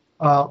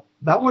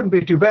 that wouldn't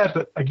be too bad.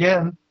 But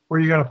again, where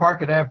are you going to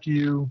park it after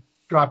you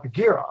drop your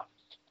gear off?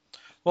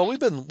 Well, we've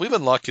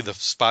been lucky the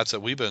spots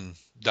that we've been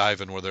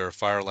diving where there's a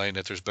fire lane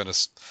that there's been a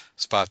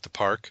spot to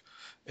park.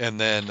 And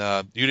then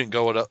you didn't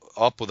go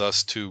up with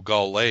us to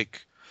Gull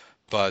Lake,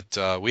 but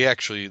there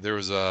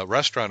was a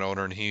restaurant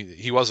owner, and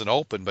he wasn't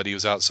open, but he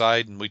was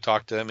outside, and we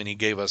talked to him, and he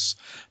gave us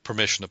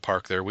permission to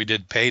park there. We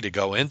did pay to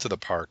go into the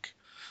park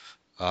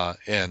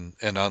and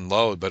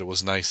unload, but it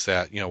was nice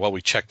that, while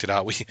we checked it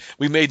out,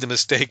 we made the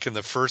mistake in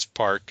the first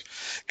park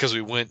because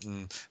we went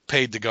and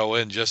paid to go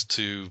in just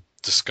to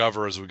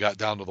discover as we got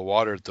down to the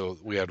water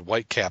we had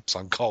whitecaps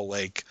on Gull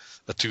Lake,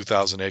 a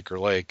 2,000-acre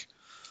lake,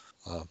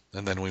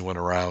 and then we went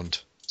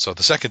around. So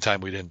the second time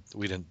we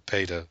didn't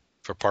pay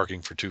for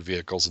parking for two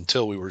vehicles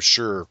until we were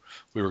sure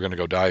we were going to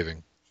go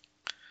diving.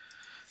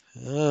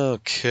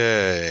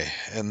 Okay,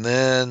 and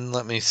then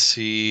let me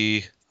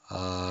see.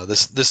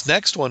 This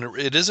next one,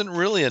 it isn't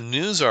really a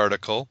news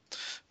article,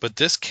 but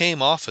this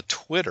came off of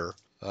Twitter.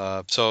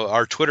 So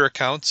our Twitter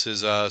accounts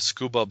is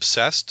Scuba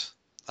Obsessed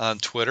on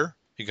Twitter.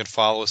 You can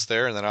follow us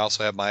there, and then I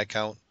also have my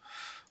account,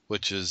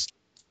 which is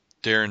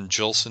Darrin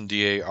Jillson,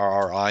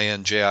 DarrinJillson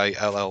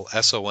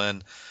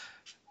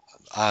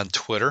on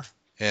Twitter.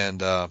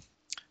 And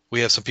we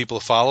have some people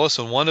to follow us,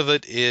 and one of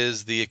it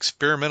is the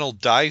experimental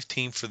dive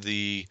team for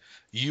the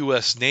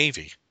U.S.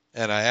 Navy.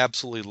 And I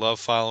absolutely love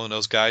following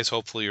those guys.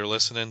 Hopefully you're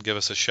listening. Give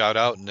us a shout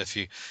out. And if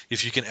you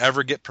can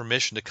ever get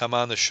permission to come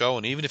on the show,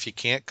 and even if you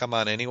can't come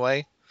on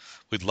anyway,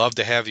 we'd love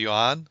to have you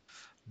on.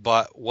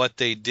 But what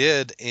they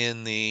did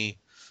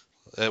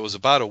it was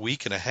about a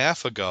week and a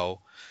half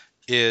ago,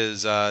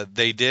 is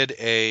they did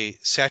a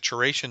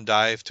saturation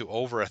dive to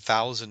over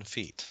 1,000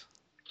 feet.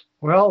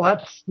 Well,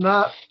 that's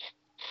not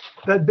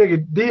that big a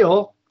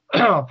deal,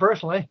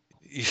 personally.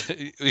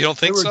 You don't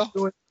think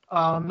so?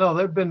 No,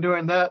 they've been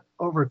doing that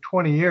over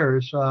 20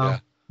 years.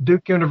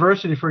 Duke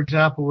University, for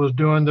example, was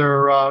doing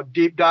their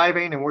deep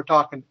diving, and we're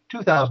talking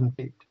 2,000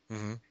 feet.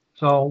 Mm-hmm.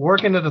 So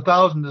working at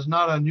 1,000 is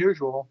not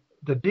unusual.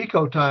 The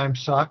deco time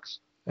sucks,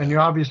 and you're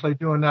obviously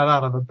doing that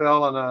out of a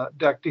bell and a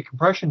deck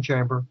decompression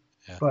chamber.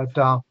 Yeah. But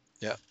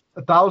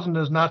 1,000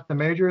 is not the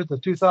major. The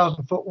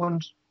 2,000-foot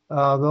ones,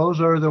 those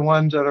are the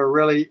ones that are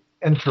really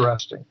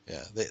interesting.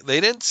 Yeah,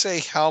 they didn't say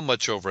how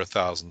much over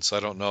 1,000, so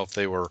I don't know if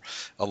they were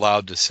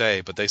allowed to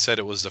say, but they said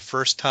it was the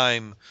first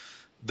time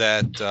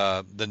that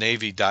the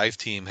Navy dive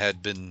team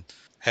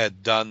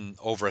had done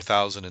over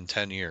 1,000 in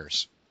 10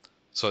 years.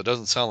 So it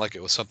doesn't sound like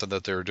it was something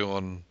that they were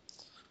doing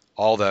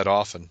all that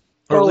often.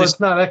 Well, it's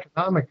not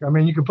economic. I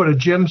mean, you could put a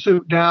gym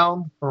suit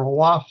down or a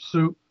WAF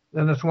suit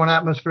then it's 1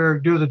 atmosphere,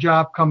 do the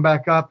job, come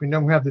back up, and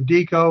then we have the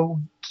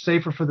deco,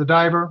 safer for the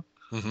diver.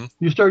 Mm-hmm.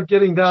 You start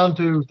getting down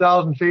to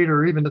 1,000 feet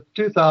or even to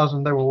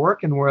 2,000 they were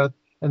working with,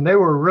 and they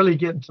were really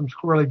getting some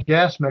squirrely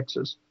gas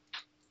mixes.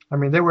 I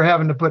mean, they were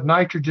having to put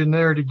nitrogen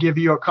there to give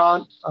you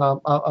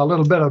a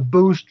little bit of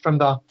boost from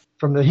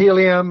the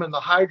helium and the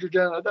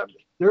hydrogen.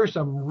 There's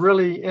some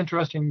really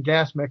interesting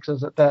gas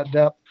mixes at that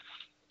depth.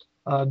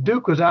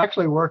 Duke was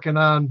actually working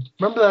on,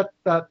 remember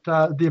that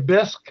the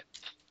Abyss,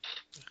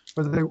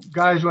 where the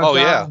guys went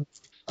down?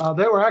 Yeah.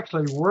 They were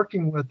actually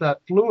working with that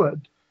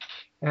fluid,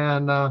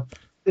 and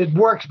it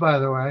works, by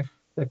the way.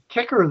 The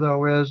kicker,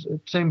 though, is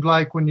it seems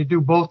like when you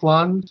do both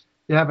lungs,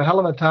 you have a hell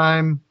of a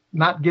time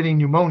not getting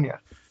pneumonia.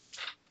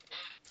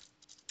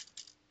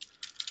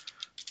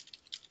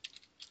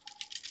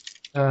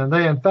 And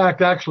they, in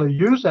fact, actually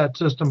use that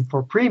system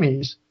for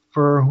preemies,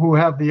 for who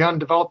have the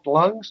undeveloped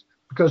lungs,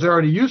 because they're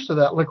already used to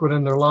that liquid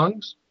in their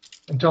lungs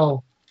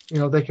until,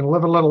 they can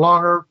live a little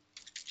longer,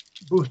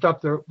 boost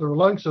up their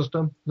lung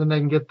system, then they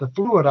can get the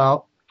fluid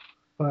out.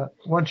 But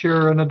once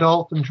you're an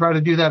adult and try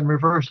to do that in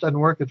reverse, it doesn't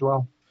work as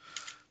well.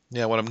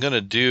 Yeah, what I'm going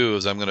to do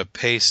is I'm going to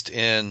paste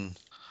in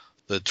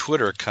the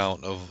Twitter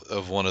account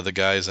of one of the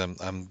guys.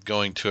 I'm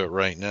going to it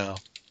right now.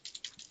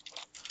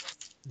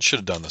 Should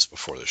have done this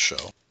before the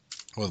show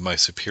with my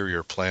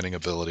superior planning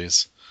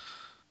abilities.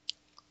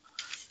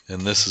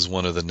 And this is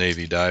one of the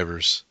Navy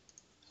divers.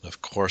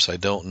 Of course, I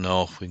don't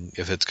know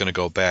if it's going to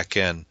go back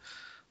in.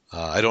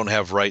 I don't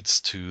have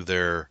rights to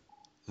their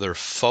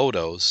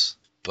photos,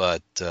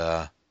 but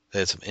they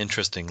had some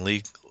interesting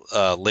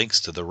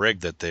links to the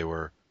rig that they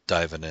were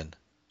diving in.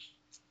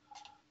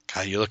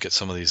 God, you look at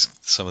some of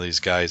these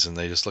guys, and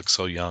they just look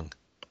so young.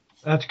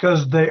 That's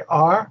because they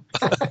are.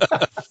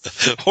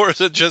 Or is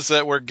it just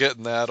that we're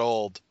getting that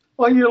old?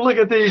 Well, you look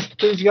at these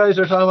guys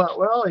are talking about,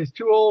 well, he's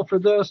too old for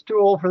this, too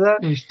old for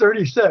that, and he's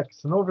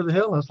 36. And over the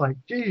hill, it's like,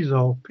 geez,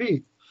 old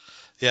Pete.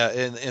 Yeah,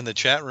 in the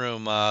chat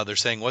room, they're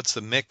saying, what's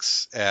the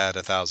mix at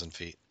 1,000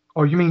 feet?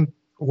 Oh, you mean,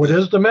 what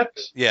is the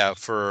mix? Yeah,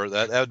 for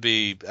that would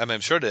be, I'm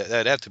sure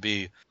that'd have to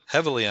be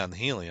heavily on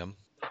helium.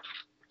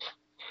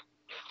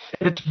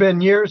 It's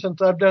been years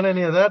since I've done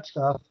any of that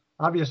stuff.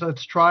 Obviously,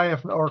 it's tri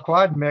or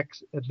quad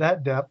mix at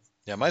that depth.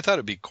 Yeah, I thought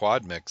it'd be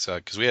quad mix,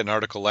 because we had an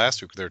article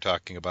last week where they were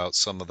talking about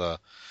some of the,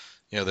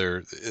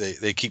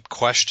 they keep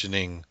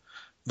questioning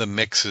the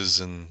mixes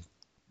and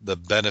the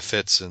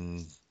benefits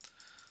and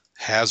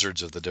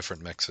hazards of the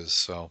different mixes.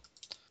 So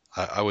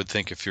I would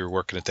think if you're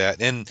working at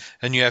that,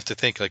 and you have to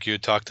think, like you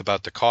had talked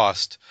about the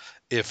cost,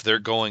 if they're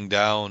going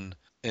down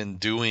and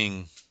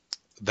doing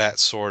that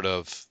sort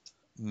of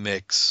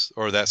mix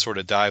or that sort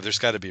of dive, there's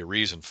got to be a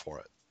reason for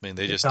it. I mean,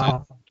 they just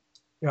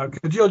yeah,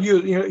 because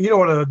you know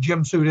what a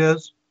gym suit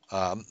is?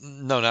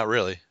 No, not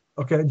really.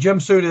 Okay, gym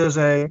suit is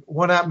a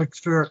 1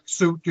 atmospheric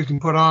suit you can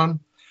put on.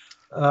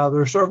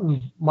 There are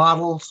certain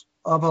models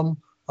of them.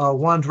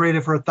 One's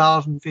rated for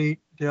 1,000 feet.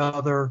 The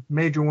other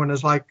major one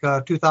is like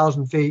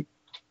 2,000 feet.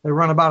 They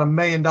run about $1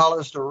 million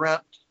to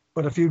rent.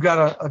 But if you've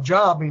got a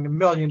job, $1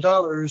 million,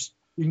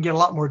 you can get a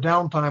lot more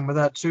downtime with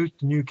that suit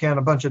than you can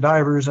a bunch of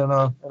divers in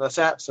a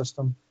SAT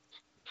system.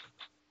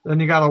 Then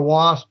you got a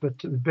WASP.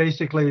 It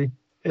basically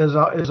is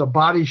a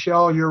body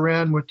shell you're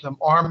in with some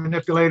arm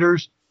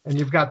manipulators, and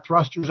you've got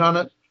thrusters on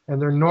it,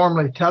 and they're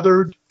normally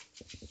tethered,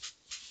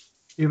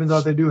 even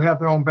though they do have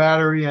their own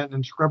battery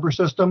and scrubber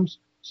systems.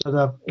 So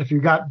that if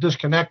you got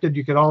disconnected,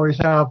 you could always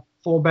have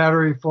full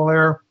battery, full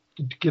air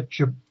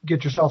to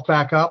get yourself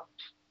back up.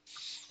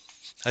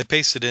 I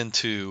pasted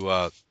into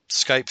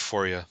Skype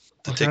for you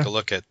to take a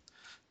look at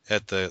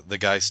the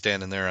guy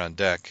standing there on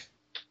deck.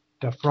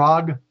 The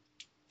frog?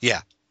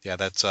 Yeah,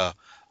 that's a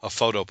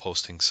photo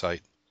posting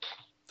site.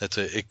 That's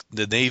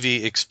the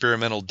Navy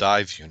Experimental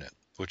Dive Unit,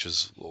 which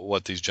is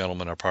what these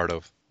gentlemen are part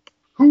of.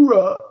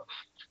 Hoorah!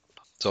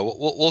 So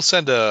we'll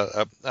send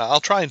I'll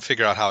try and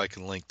figure out how I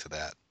can link to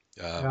that.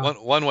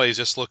 One way is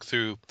just look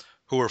through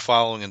who we're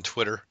following on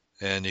Twitter,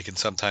 and you can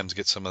sometimes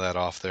get some of that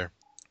off there.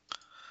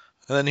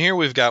 And then here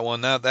we've got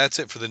one. Now that's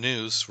it for the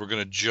news. We're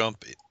going to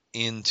jump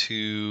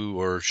into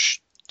or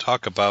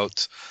talk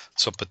about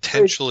some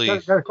potentially. Hey,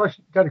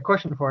 got a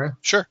question for you.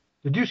 Sure.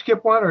 Did you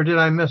skip one, or did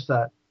I miss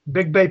that?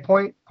 Big Bay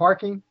Point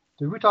parking.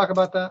 Did we talk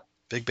about that?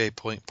 Big Bay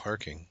Point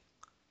parking.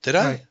 Did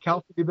I? Right.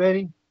 Calgary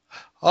debating.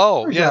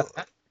 Oh, yeah.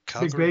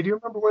 Big Bay. Do you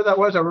remember where that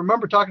was? I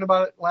remember talking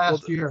about it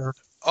last year.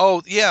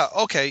 Oh, yeah.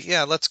 Okay.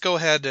 Yeah. Let's go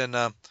ahead and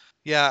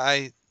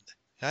I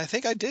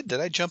think I did. Did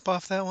I jump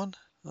off that one?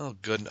 Oh,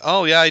 good.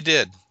 Oh, yeah, I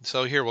did.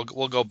 So here we'll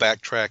go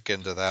backtrack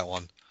into that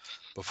one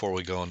before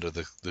we go into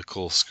the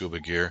cool scuba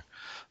gear.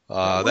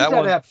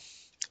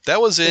 That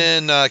was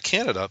in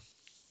Canada.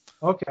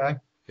 Okay.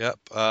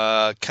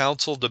 Yep.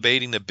 Council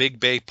debating the Big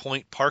Bay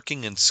Point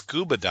parking and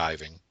scuba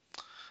diving.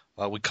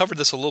 We covered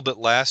this a little bit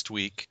last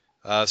week.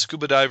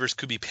 Scuba divers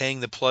could be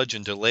paying the plunge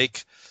into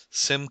Lake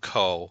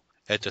Simcoe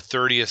at the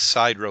 30th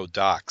Side Road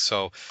dock.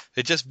 So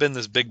it's just been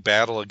this big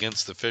battle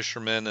against the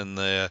fishermen and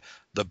the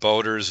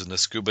boaters and the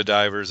scuba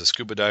divers. The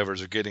scuba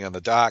divers are getting on the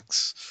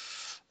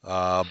docks,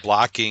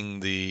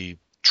 blocking the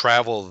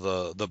travel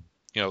of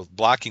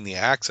blocking the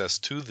access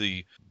to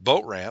the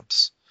boat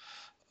ramps,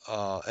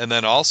 and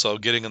then also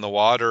getting in the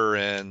water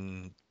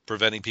and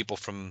preventing people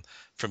from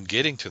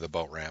getting to the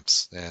boat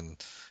ramps. And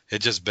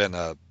it's just been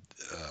a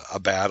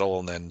battle.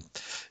 And then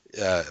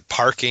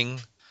parking,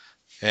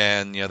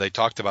 and they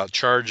talked about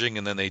charging,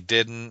 and then they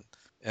didn't.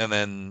 And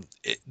then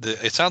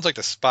it sounds like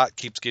the spot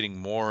keeps getting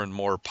more and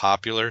more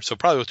popular. So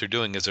probably what they're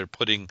doing is they're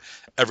putting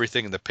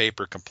everything in the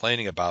paper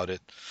complaining about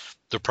it.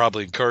 They're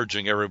probably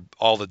encouraging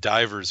all the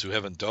divers who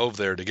haven't dove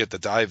there to get the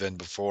dive in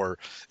before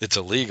it's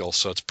illegal.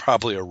 So it's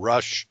probably a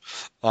rush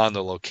on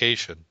the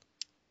location.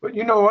 But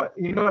you know what?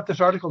 You know what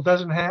this article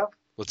doesn't have?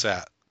 What's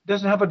that? It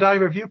doesn't have a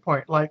diver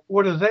viewpoint. Like,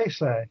 what do they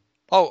say?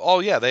 Oh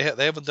yeah, they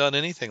haven't done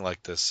anything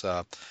like this,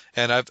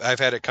 and I've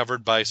had it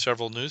covered by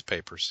several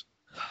newspapers.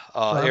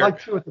 I'd like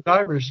to see what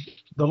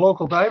the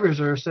local divers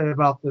are saying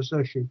about this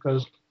issue,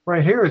 because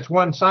right here it's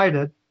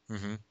one-sided.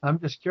 Mm-hmm. I'm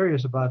just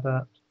curious about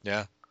that.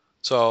 Yeah.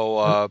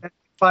 So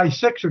by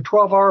 6 or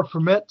 12-hour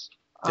permits,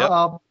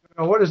 yep.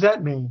 What does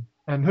that mean?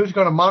 And who's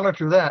going to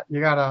monitor that? You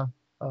got a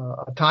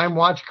time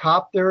watch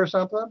cop there or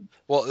something?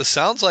 Well, it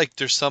sounds like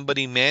there's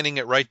somebody manning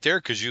it right there,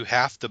 because you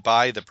have to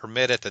buy the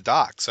permit at the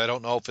docks. I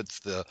don't know if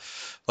it's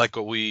like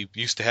what we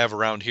used to have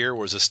around here,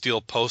 was a steel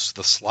post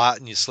with a slot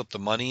and you slip the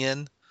money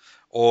in,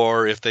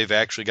 or if they've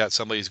actually got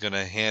somebody who's going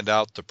to hand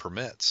out the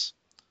permits.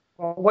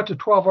 Well, what's a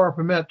 12-hour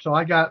permit? So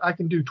I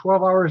can do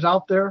 12 hours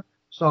out there.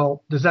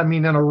 So does that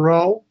mean in a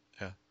row?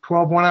 Yeah.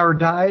 12 one-hour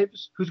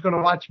dives? Who's going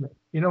to watch me?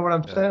 You know what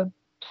I'm saying?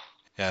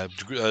 Yeah.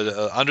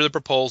 Under the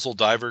proposal,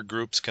 diver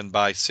groups can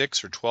buy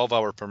 6 or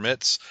 12-hour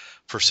permits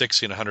for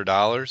 $60 and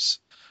 $100,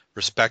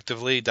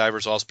 respectively.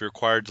 Divers also be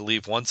required to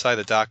leave one side of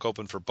the dock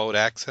open for boat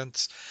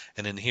access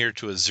and adhere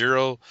to a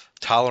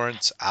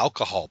zero-tolerance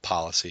alcohol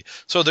policy.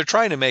 So they're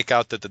trying to make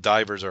out that the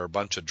divers are a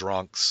bunch of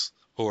drunks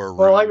who are rude.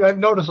 Well, I've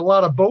noticed a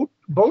lot of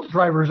boat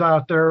drivers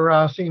out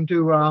there seem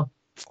to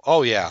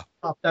oh yeah,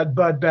 pop that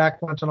bud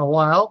back once in a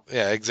while.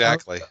 Yeah,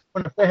 exactly.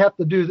 If they have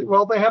to do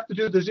they have to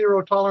do the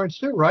zero tolerance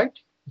too, right?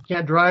 You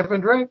can't drive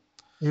and drink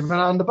even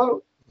on the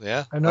boat.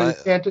 Yeah, I know you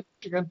can't in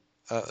Michigan.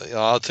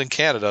 It's in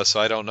Canada, so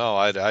I don't know.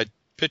 I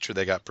picture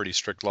they got pretty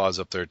strict laws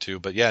up there too.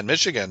 But yeah, in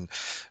Michigan,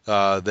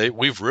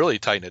 we've really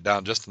tightened it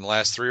down just in the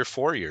last 3 or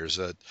 4 years.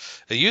 It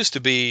used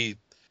to be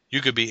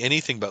you could be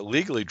anything but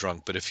legally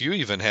drunk, but if you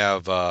even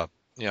have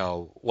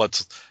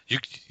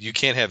you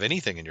can't have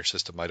anything in your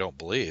system, I don't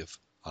believe.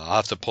 I'll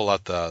have to pull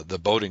out the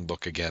boating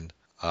book again.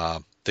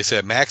 They say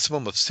a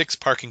maximum of 6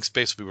 parking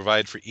spaces will be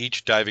provided for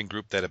each diving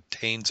group that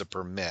obtains a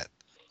permit.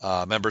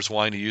 Members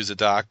wanting to use the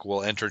dock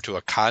will enter into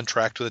a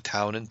contract with the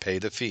town and pay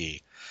the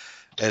fee.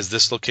 As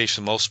this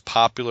location is most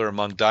popular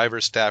among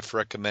divers, staff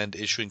recommend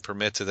issuing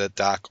permits at that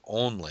dock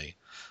only.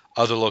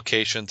 Other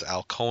locations,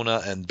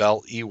 Alcona and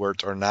Belle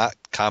Ewart, are not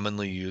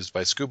commonly used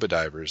by scuba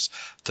divers.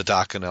 The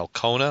dock in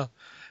Alcona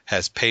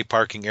has pay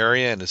parking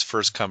area and is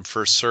first come,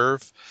 first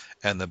serve,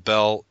 and the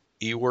Belle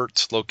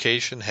Ewart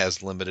location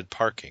has limited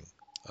parking.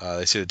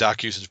 They say the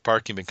dock usage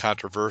parking have been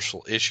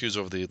controversial issues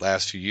over the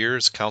last few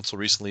years. Council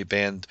recently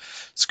banned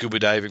scuba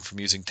diving from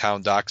using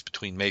town docks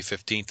between May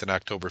 15th and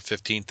October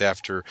 15th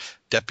after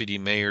Deputy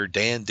Mayor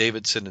Dan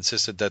Davidson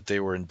insisted that they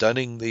were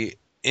inundating the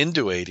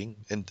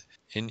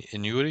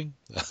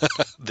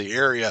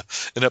area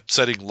and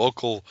upsetting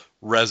local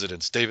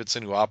residents.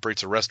 Davidson, who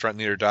operates a restaurant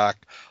near the dock,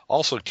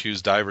 also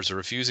accused divers of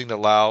refusing to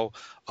allow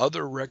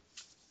other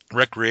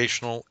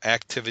recreational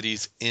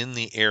activities in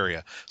the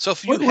area. So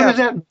if you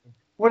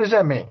what does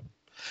that mean?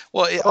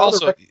 Well,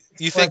 also,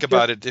 you think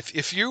about it.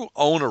 If you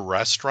own a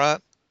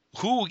restaurant,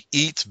 who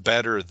eats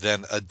better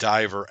than a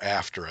diver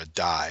after a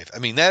dive? I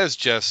mean, that is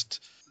just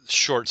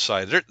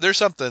short-sighted. There's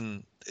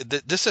something.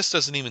 This just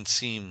doesn't even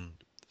seem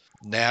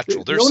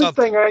natural. The only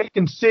thing I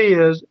can see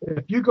is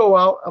if you go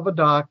out of a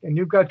dock and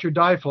you've got your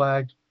dive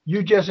flag,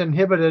 you just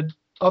inhibited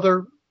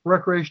other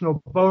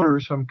recreational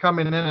boaters from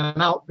coming in and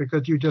out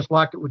because you just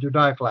locked it with your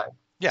dive flag.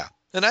 Yeah,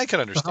 and I can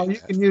understand how you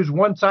can use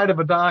one side of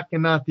a dock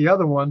and not the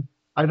other one.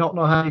 I don't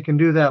know how you can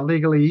do that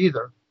legally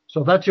either.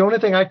 So that's the only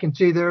thing I can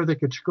see there that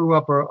could screw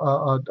up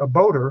a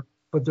boater,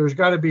 but there's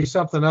got to be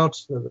something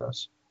else to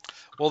this.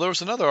 Well, there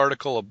was another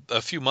article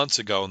a few months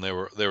ago, and they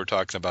were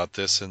talking about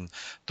this, and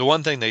the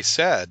one thing they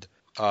said,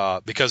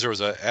 because there was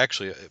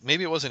actually,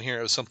 maybe it wasn't here,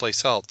 it was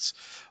someplace else,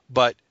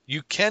 but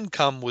you can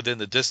come within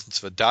the distance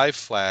of a dive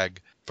flag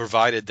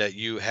provided that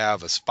you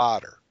have a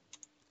spotter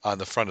on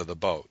the front of the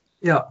boat.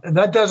 Yeah, and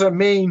that doesn't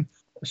mean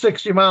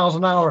 60 miles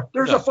an hour.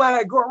 There's a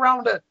flag, go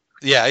around it.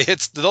 Yeah,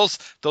 it's those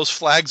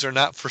flags are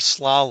not for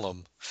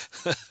slalom.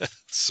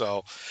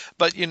 So,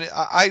 but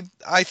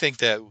I think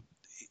that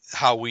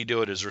how we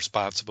do it is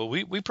responsible.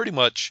 We pretty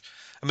much,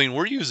 I mean,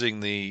 we're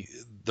using the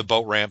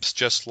boat ramps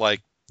just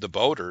like the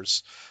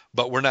boaters,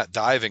 but we're not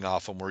diving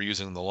off them. We're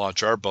using them to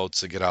launch our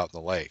boats to get out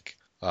in the lake.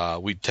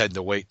 We tend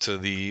to wait to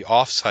the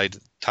off-site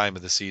time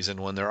of the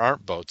season when there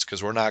aren't boats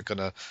because we're not going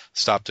to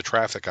stop the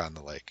traffic on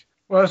the lake.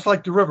 Well, it's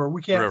like the river.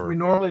 We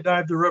normally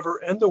dive the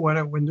river in the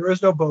winter when there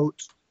is no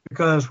boats.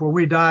 Because where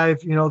we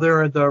dive,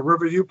 they're at the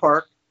Riverview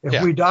Park.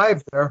 If we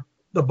dive there,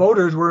 the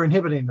boaters were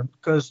inhibiting them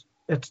because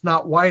it's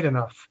not wide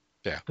enough.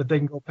 Yeah. that they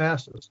can go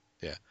past us.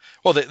 Yeah.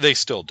 Well, they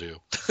still do.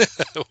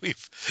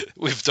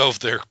 we've dove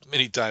there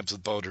many times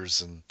with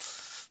boaters, and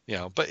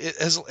but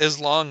as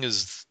long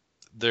as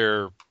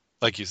they're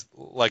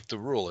like the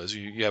rule is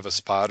you have a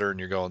spotter and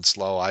you're going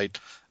slow, I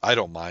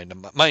don't mind.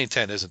 My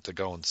intent isn't to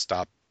go and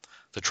stop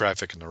the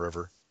traffic in the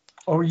river.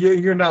 Oh,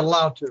 you're not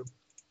allowed to.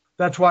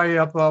 That's why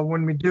up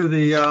when we do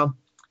the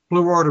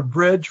Blue Water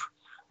Bridge,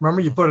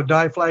 remember you put a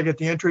dive flag at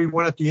the entry,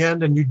 one at the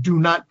end, and you do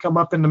not come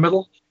up in the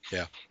middle.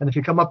 Yeah. And if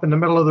you come up in the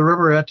middle of the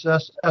river,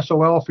 that's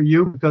SOL for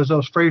you, because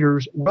those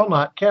freighters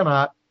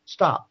cannot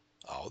stop.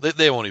 Oh,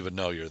 they won't even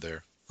know you're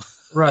there.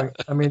 Right.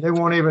 I mean, they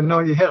won't even know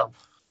you hit them.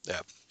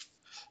 Yeah.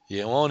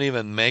 You won't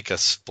even make a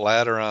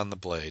splatter on the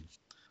blade.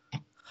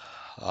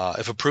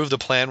 If approved, the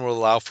plan will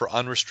allow for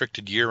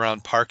unrestricted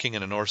year-round parking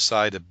on the north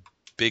side of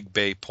Big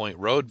Bay Point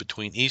Road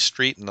between East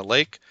Street and the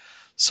lake.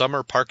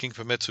 Summer parking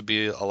permits would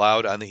be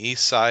allowed on the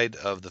east side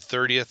of the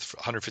 30th,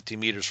 150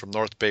 meters from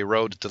North Bay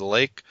Road to the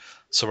lake.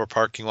 Summer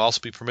parking will also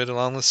be permitted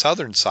along the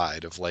southern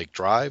side of Lake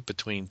Drive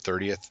between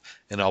 30th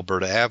and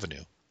Alberta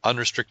Avenue.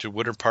 Unrestricted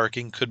winter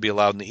parking could be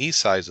allowed on the east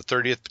side of the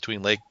 30th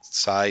between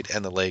Lakeside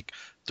and the lake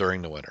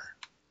during the winter.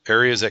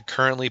 Areas that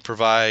currently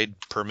provide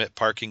permit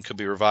parking could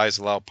be revised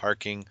to allow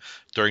parking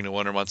during the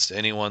winter months to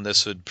anyone.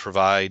 This would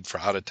provide for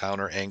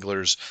out-of-towner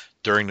anglers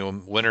during the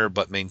winter,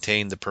 but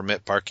maintain the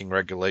permit parking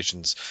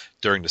regulations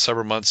during the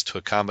summer months to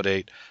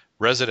accommodate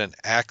resident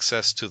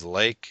access to the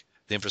lake.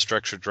 The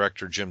infrastructure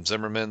director, Jim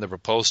Zimmerman, the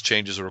proposed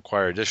changes will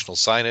require additional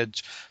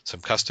signage, some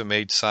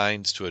custom-made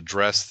signs to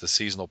address the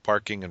seasonal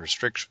parking and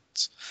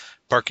restrictions.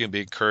 Parking will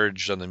be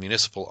encouraged on the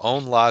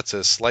municipal-owned lots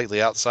as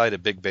slightly outside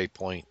of Big Bay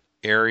Point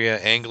area.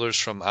 Anglers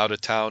from out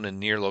of town and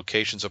near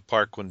locations of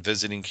park when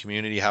visiting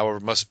community, however,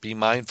 must be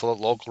mindful of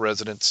local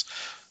residents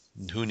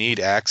who need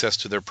access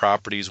to their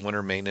properties,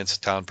 winter maintenance,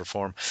 town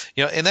perform.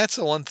 And that's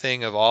the one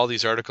thing of all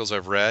these articles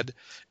I've read.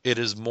 It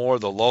is more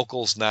the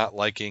locals not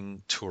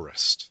liking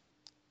tourists.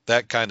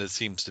 That kind of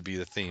seems to be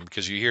the theme,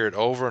 because you hear it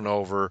over and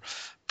over,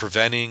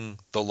 preventing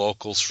the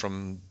locals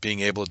from being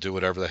able to do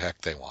whatever the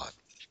heck they want.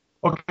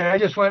 Okay, I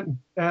just went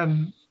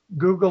and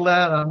Googled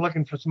that. I'm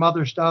looking for some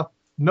other stuff.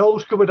 No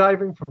scuba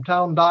diving from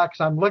town docks.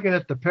 I'm looking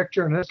at the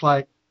picture, and it's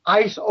like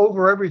ice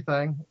over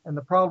everything. And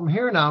the problem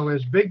here now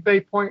is Big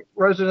Bay Point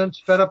residents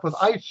fed up with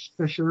ice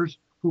fishers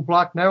who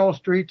block narrow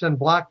streets and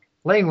block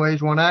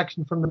laneways want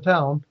action from the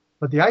town.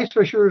 But the ice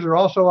fishers are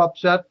also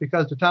upset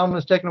because the town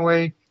has taken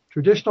away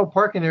traditional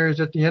parking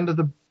areas at the end of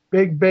the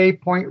Big Bay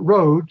Point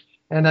Road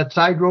and at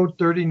Side Road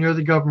 30 near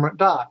the government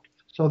dock.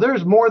 So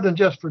there's more than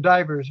just for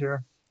divers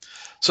here.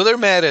 So they're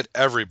mad at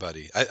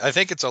everybody. I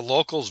think it's a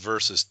locals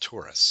versus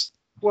tourists.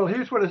 Well,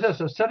 here's what it says.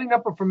 So setting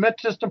up a permit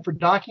system for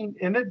docking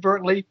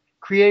inadvertently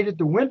created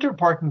the winter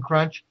parking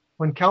crunch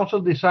when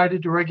council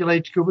decided to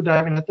regulate scuba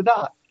diving at the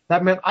dock.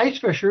 That meant ice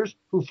fishers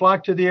who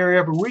flocked to the area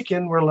every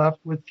weekend were left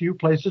with few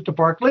places to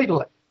park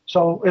legally.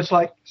 So it's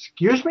like,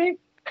 excuse me?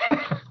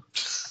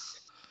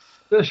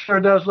 This sure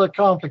does look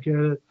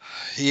complicated.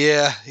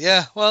 Yeah.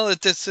 Well,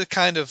 it's a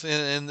kind of,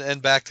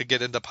 and back to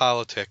get into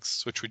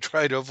politics, which we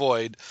try to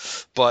avoid.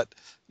 But,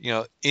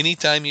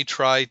 anytime you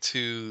try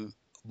to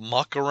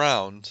muck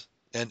around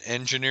and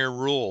engineer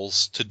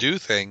rules to do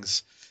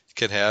things, it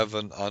can have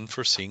an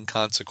unforeseen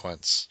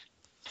consequence.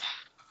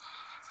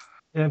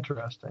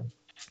 Interesting.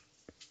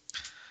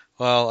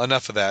 Well,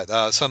 enough of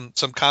that. Some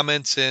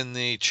comments in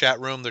the chat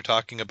room. They're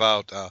talking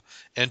about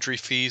entry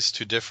fees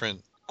to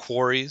different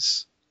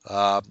quarries.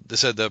 They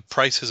said the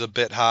price is a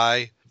bit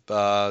high.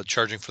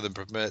 Charging for the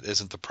permit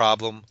isn't the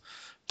problem.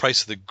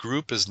 Price of the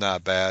group is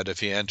not bad.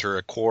 If you enter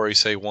a quarry,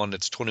 say one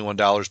that's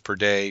 $21 per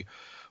day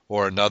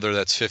or another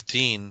that's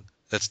 $15,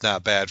 that's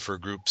not bad for a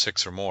group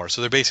 6 or more.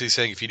 So they're basically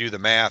saying if you do the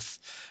math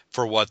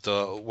for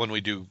when we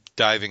do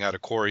diving out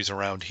of quarries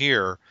around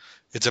here,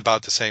 it's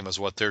about the same as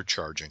what they're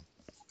charging.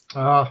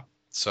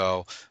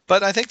 So,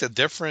 but I think the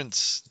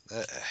difference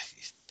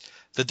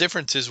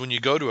is when you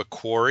go to a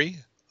quarry,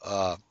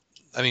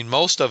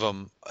 most of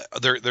them,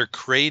 they're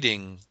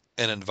creating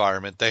an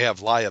environment. They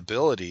have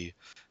liability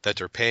that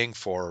they're paying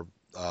for,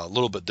 a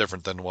little bit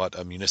different than what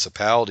a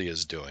municipality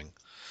is doing.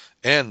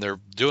 And they're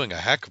doing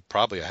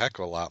probably a heck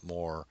of a lot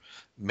more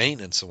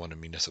maintenance than what a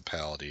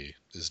municipality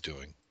is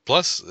doing.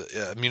 Plus,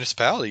 a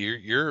municipality,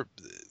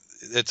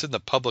 it's in the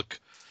public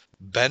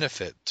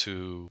benefit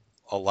to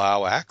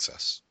allow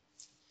access.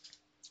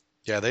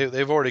 Yeah,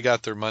 they've already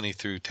got their money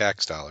through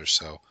tax dollars,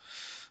 so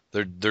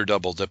they're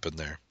double dipping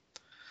there.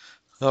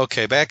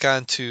 Okay, back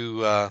on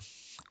to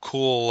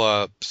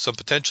some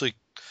potentially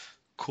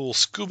cool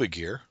scuba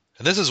gear.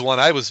 And this is one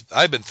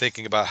I've been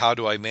thinking about, how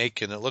do I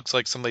make, and it looks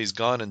like somebody's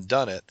gone and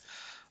done it.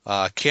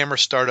 Camera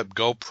startup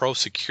GoPro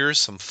secures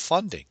some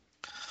funding.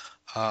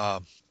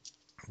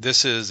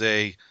 This is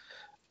an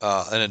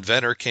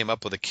inventor came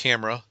up with a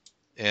camera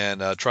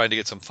and trying to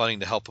get some funding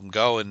to help him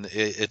go, and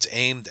it's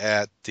aimed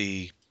at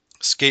the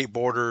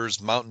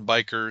skateboarders, mountain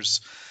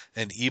bikers,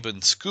 and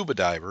even scuba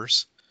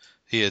divers.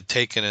 He had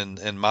taken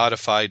and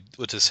modified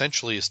what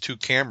essentially is 2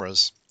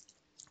 cameras,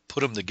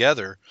 put them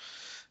together,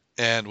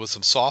 and with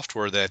some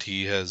software that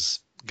he has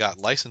got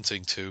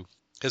licensing to,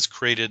 has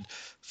created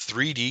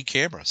 3D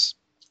cameras.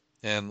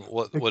 And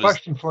what Good what is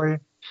question for you.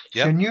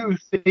 yep. Can you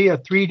see a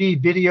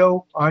 3D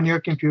video on your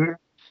computer?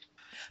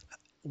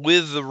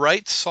 With the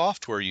right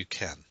software, you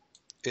can.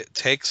 It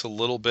takes a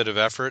little bit of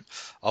effort.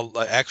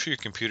 Actually, your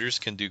computers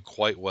can do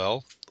quite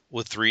well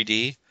with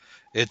 3D.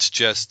 It's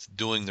just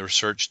doing the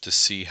research to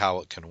see how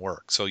it can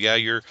work. So yeah,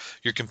 your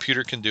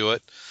computer can do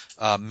it.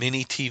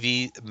 Mini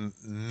TV,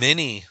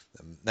 mini,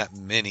 not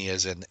mini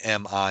as in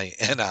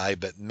MINI,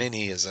 but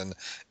mini as in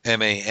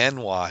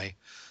MANY.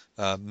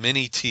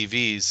 Mini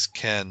TVs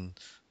can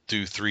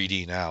do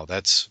 3D now.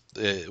 That's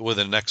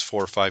within the next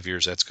 4 or 5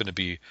 years. That's going to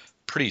be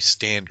pretty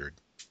standard.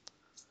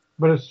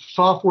 But it's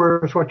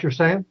software is what you're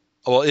saying?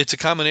 Well, it's a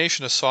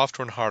combination of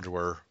software and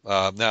hardware.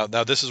 Now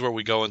this is where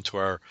we go into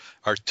our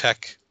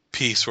tech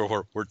piece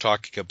where we're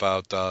talking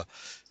about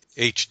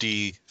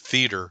HD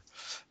theater.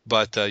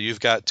 But you've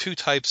got two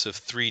types of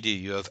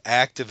 3D. You have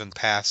active and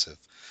passive.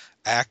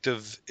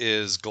 Active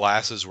is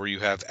glasses where you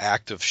have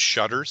active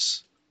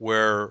shutters,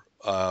 where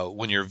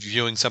when you're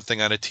viewing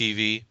something on a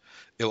TV,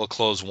 it will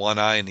close one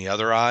eye and the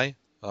other eye.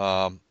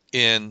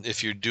 And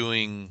if you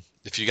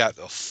got,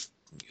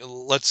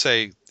 let's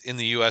say in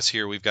the U.S.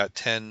 here, we've got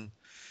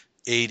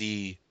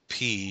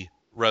 1080p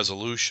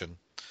resolution.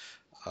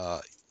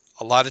 A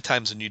lot of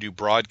times when you do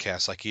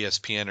broadcasts like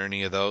ESPN or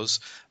any of those,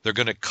 they're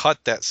going to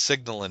cut that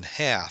signal in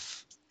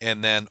half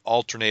and then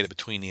alternate it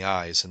between the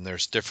eyes. And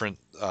there's different,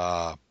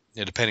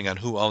 depending on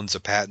who owns the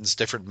patents,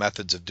 different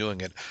methods of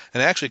doing it.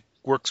 And it actually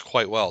works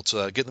quite well. It's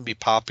getting to be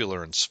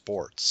popular in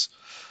sports.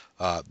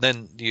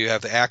 Then you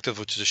have the active,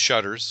 which is the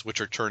shutters,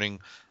 which are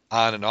turning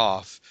on and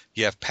off.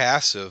 You have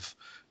passive,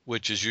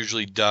 which is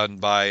usually done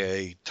by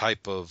a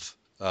type of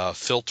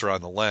filter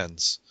on the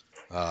lens.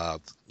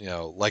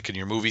 Like in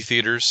your movie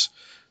theaters,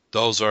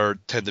 those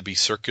tend to be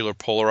circular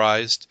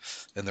polarized,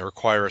 and they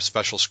require a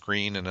special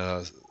screen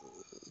and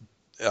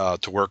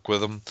to work with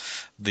them.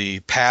 The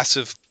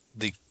passive,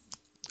 the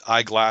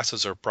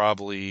eyeglasses are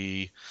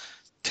probably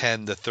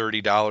 $10 to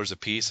 $30 a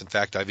piece. In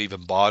fact, I've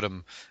even bought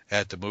them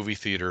at the movie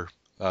theater,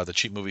 the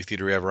cheap movie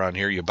theater we have around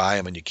here. You buy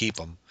them and you keep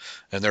them,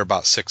 and they're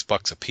about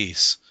 $6 a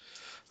piece.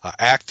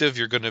 Active,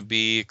 you're going to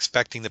be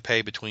expecting to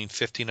pay between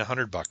 $50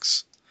 and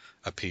 $100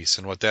 a piece,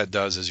 and what that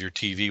does is your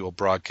TV will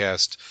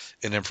broadcast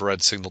an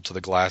infrared signal to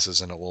the glasses,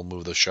 and it will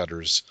move the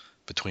shutters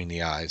between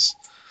the eyes.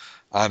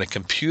 On a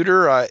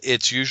computer,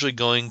 it's usually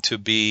going to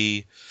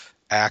be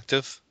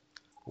active.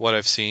 What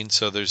I've seen,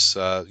 so there's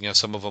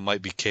some of them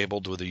might be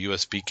cabled with a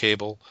USB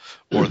cable,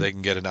 or they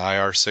can get an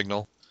IR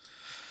signal.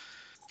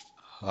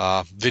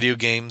 Video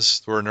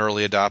games were an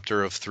early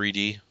adopter of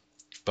 3D,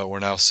 but we're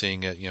now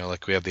seeing it.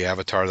 Like we have the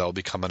Avatar that will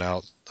be coming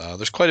out.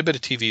 There's quite a bit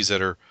of TVs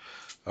that are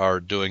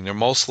doing. They're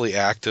mostly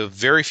active,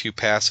 very few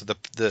passive.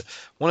 The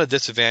one of the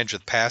disadvantages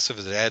with passive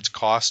is it adds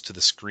cost to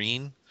the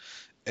screen,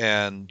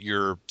 and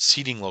your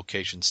seating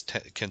locations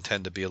can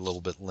tend to be a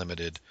little bit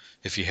limited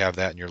if you have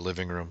that in your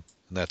living room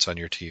and that's on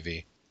your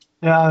TV.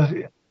 Yeah,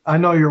 I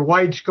know your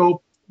wide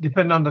scope,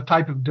 depending on the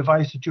type of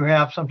device that you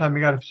have, sometimes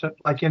you got to sit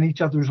like in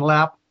each other's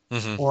lap,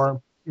 Mm-hmm.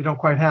 or you don't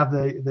quite have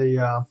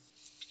the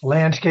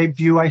landscape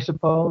view, I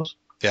suppose.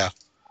 Yeah.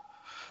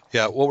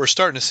 What we're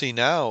starting to see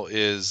now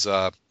is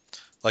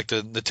like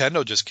the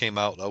Nintendo just came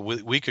out a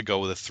week ago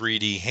with a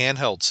 3D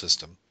handheld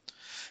system,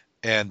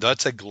 and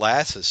that's a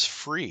glasses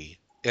free.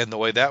 And the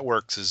way that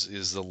works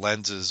is the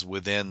lenses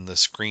within the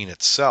screen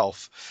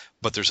itself,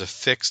 but there's a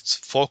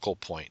fixed focal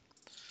point.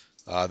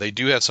 They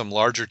do have some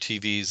larger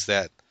TVs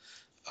that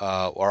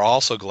are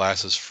also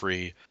glasses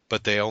free,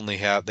 but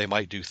they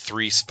might do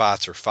 3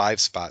 spots or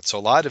 5 spots. So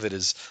a lot of it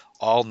is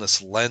all in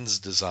this lens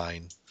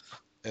design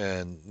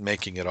and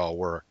making it all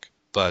work.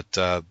 But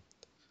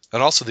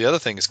and also the other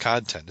thing is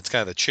content. It's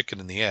kind of the chicken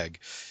and the egg.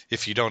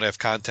 If you don't have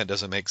content, it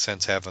doesn't make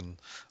sense having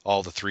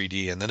all the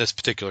 3D. And then this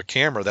particular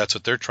camera, that's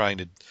what they're trying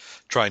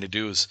to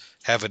do is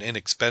have an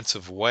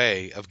inexpensive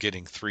way of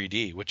getting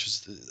 3D, which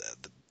is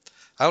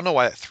I don't know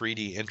why that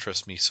 3D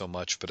interests me so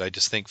much, but I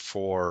just think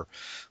for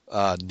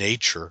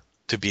nature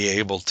to be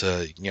able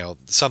to,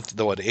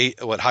 something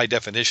what high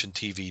definition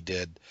TV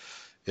did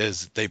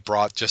is they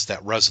brought just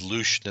that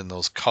resolution and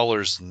those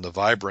colors and the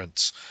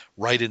vibrance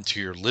right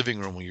into your living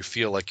room where you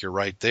feel like you're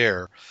right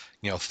there.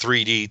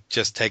 3D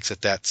just takes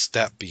it that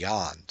step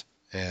beyond.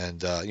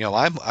 And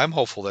I'm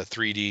hopeful that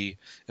 3D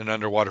and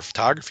underwater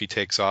photography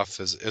takes off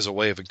as a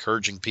way of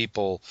encouraging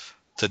people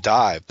to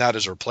dive, not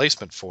as a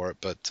replacement for it,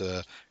 but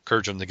to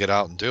encourage them to get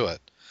out and do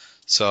it.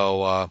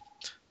 So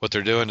what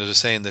they're doing is they're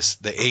saying the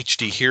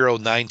HD Hero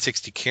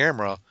 960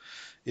 camera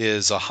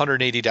is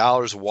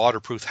 $180,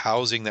 waterproof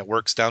housing that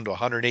works down to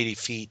 180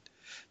 feet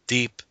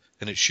deep,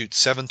 and it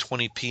shoots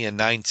 720p and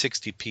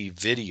 960p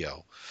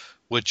video,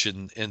 which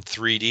in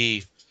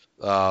 3D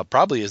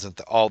probably isn't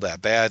all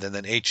that bad. And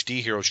then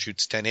HD Hero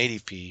shoots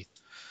 1080p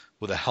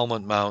with a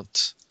helmet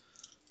mount,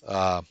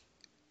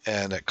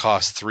 and it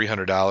costs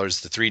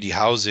 $300. The 3D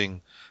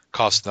housing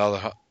costs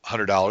another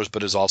 $100,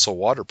 but is also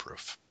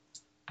waterproof.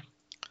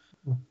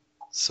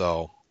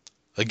 So,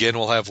 again,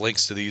 we'll have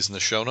links to these in the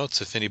show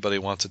notes if anybody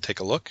wants to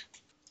take a look.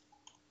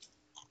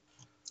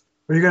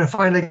 Are you going to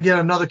finally get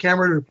another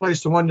camera to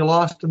replace the one you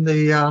lost in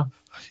the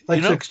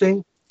like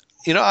 16?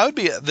 I would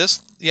be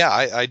this. Yeah,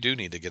 I do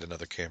need to get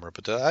another camera,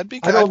 but I'd be.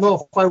 I don't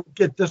know if I would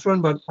get this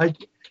one, but those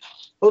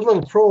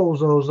little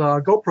pros, those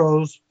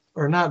GoPros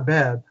are not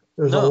bad.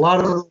 There's a lot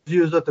of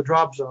views at the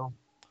drop zone.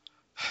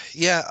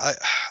 Yeah,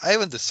 I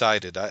haven't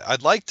decided.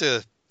 I'd like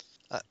to.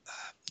 I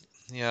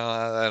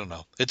don't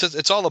know.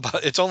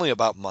 It's only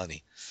about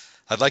money.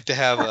 I'd like to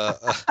have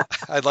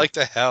I'd like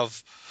to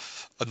have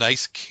a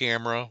nice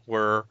camera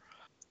where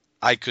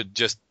I could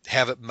just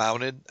have it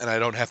mounted and I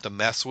don't have to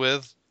mess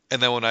with.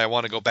 And then when I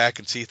want to go back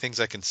and see things,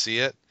 I can see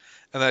it.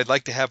 And I'd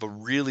like to have a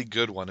really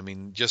good one. I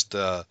mean, just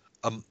a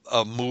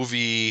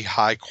movie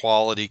high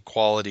quality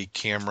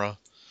camera.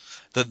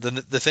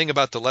 The thing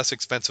about the less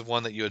expensive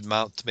one that you would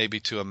mount maybe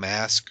to a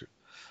mask,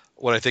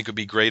 what I think would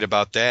be great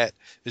about that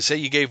is, say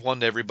you gave one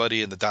to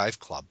everybody in the dive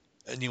club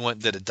and you went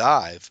and did a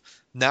dive.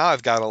 Now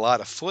I've got a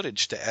lot of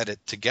footage to edit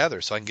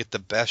together so I can get the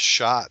best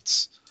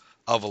shots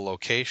of a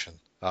location.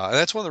 And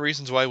that's one of the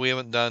reasons why we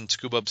haven't done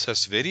Scuba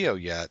Obsessed video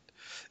yet,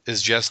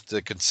 is just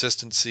the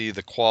consistency,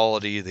 the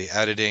quality, the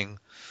editing.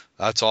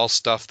 That's all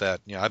stuff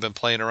that I've been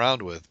playing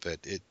around with, but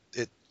it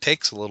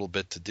takes a little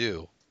bit to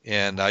do.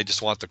 And I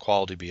just want the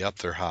quality to be up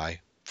there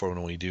high for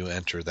when we do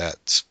enter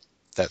that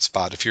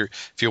spot. If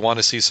you want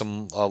to see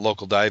some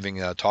local diving,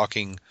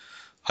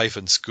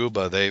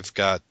 Talking-Scuba, they've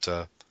got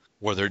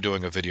where they're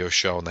doing a video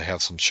show and they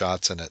have some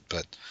shots in it.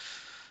 But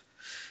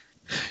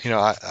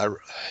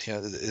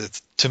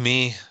to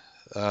me,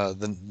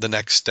 the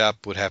next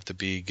step would have to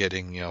be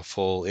getting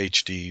full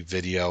HD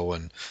video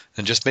and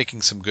just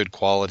making some good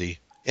quality,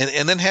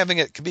 and then having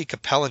it be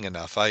compelling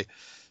enough. I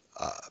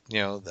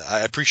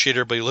appreciate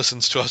everybody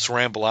listens to us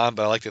ramble on,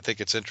 but I like to think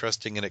it's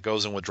interesting and it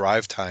goes in with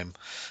drive time.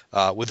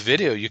 With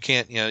video, you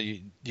can't,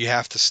 you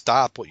have to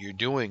stop what you're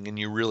doing and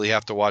you really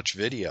have to watch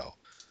video,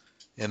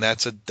 and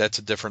that's a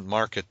different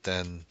market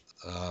than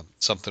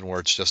something where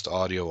it's just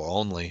audio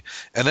only.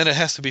 And then it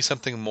has to be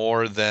something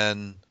more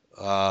than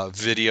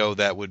video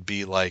that would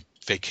be like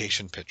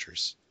vacation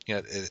pictures.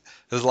 There's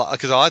a lot,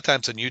 because a lot of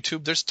times on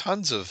YouTube there's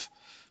tons of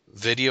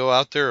video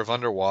out there of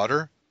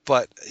underwater,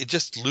 but it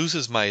just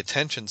loses my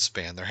attention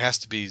span. There has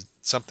to be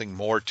something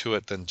more to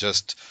it than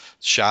just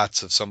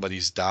shots of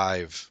somebody's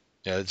dive.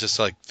 It's just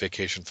like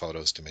vacation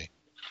photos to me.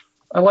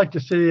 I like to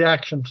see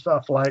action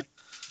stuff, like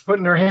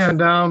putting their hand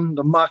down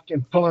the muck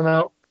and pulling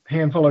out a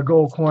handful of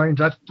gold coins.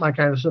 That's my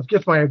kind of stuff.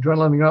 Gets my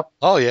adrenaline up.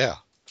 Oh, yeah.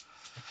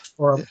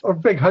 Or a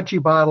big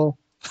Hutchie bottle,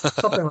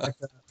 something like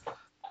that.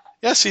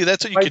 Yeah, see,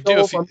 that's what you could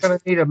do. I'm going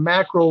to need a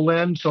macro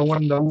lens, so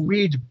when the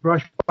weeds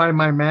brush by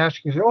my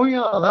mask, you say, oh,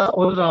 yeah, that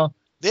was a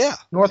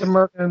North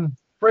American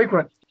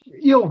fragrant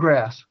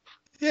eelgrass.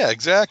 Yeah,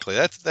 exactly.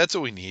 That's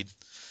what we need.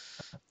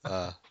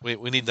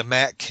 We need the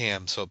Mac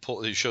cam, so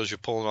it shows you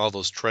pulling all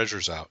those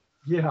treasures out.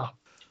 Yeah,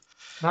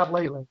 not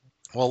lately.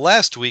 Well,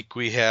 last week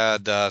we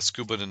had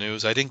Scuba the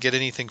News. I didn't get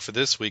anything for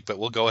this week, but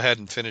we'll go ahead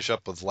and finish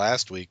up with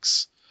last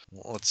week's.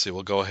 Let's see,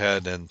 we'll go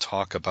ahead and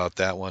talk about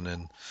that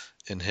one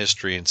in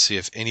history and see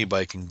if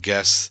anybody can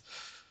guess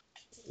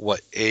what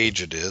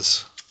age it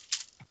is.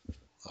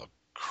 Oh,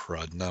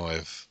 crud. Now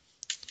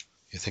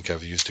you think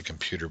I've used a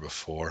computer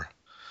before.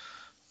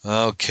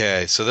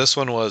 Okay, so this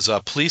one was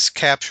police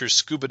capture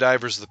scuba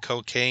divers with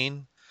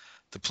cocaine.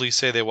 The police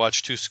say they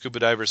watched two scuba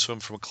divers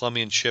swim from a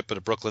Colombian ship at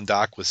a Brooklyn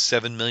dock with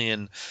 $7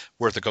 million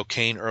worth of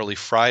cocaine early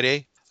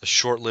Friday. A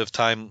short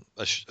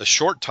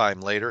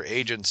time later,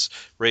 agents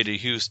raided a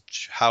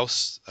huge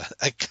house.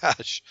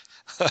 Gosh,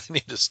 I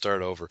need to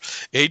start over.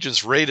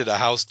 Agents raided a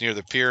house near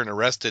the pier and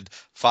arrested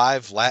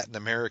 5 Latin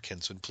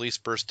Americans. When police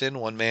burst in,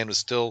 one man was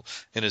still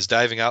in his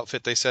diving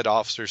outfit. They said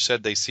officers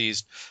said they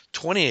seized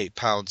 28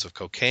 pounds of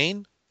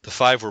cocaine. The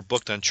 5 were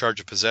booked on charge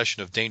of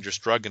possession of dangerous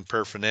drug and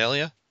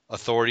paraphernalia.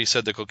 Authorities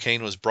said the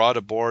cocaine was brought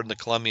aboard the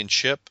Colombian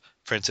ship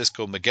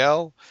Francisco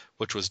Miguel,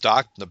 which was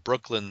docked in the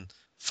Brooklyn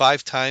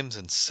 5 times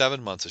in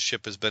 7 months. The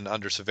ship has been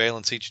under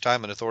surveillance each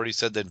time, and authorities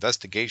said the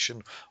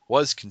investigation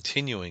was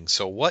continuing.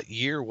 So what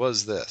year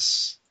was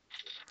this?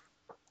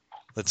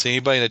 Let's see,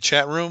 anybody in the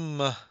chat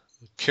room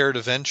care to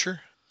venture?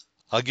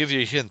 I'll give you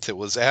a hint. It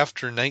was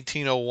after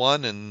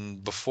 1901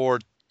 and before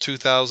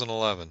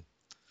 2011.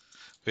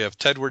 We have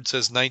Tedward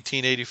says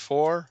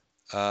 1984.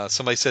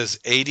 Somebody says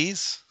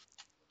 80s,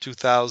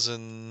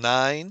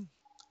 2009.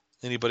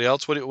 Anybody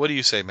else? What do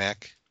you say,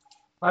 Mac?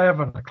 I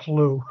haven't a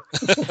clue.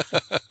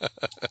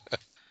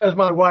 As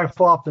my wife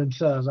often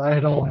says, I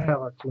don't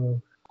have a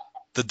clue.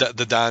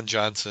 The Don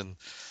Johnson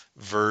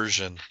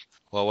version.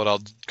 Well, what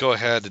I'll go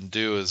ahead and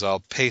do is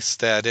I'll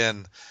paste that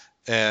in,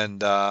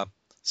 and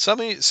some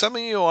of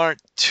you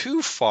aren't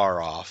too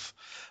far off,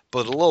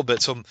 but a little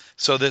bit.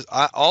 So there's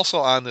also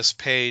on this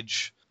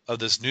page of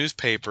this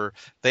newspaper,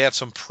 they have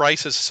some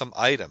prices, some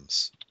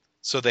items.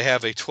 So they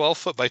have a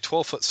 12-foot by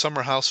 12-foot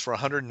summer house for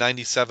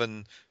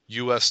 $197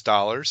 US.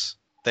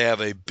 They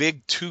have a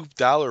big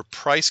 $2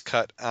 price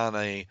cut on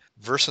a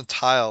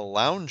versatile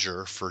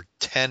lounger for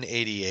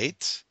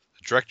 $10.88.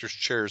 A director's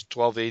chair is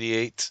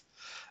 $12.88.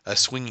 A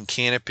swinging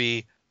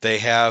canopy. They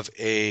have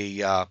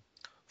a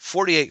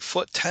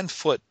 48-foot,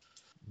 10-foot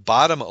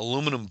bottom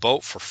aluminum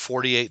boat for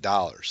 $48.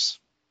 This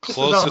is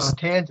on a Closest,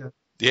 tangent.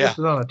 yeah. This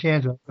is on a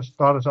tangent. I just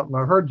thought of something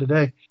I heard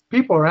today.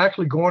 People are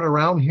actually going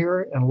around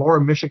here in Lower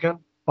Michigan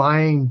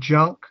buying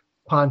junk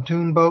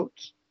pontoon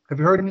boats. Have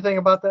you heard anything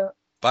about that?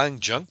 Buying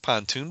junk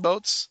pontoon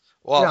boats?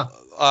 Yeah.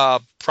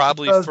 Well,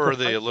 probably Because for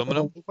the price of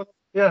aluminum.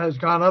 has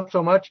gone up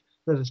so much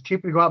that it's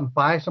cheaper to go out and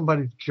buy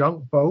somebody's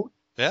junk boat.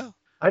 Yeah.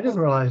 I didn't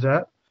realize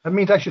that. That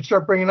means I should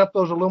start bringing up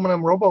those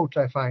aluminum rowboats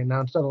I find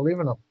now instead of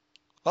leaving them.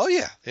 Oh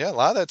yeah, a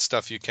lot of that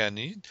stuff you can.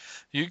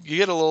 You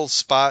get a little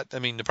spot. I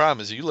mean, the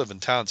problem is you live in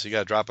town, so you got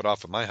to drop it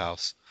off at my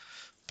house.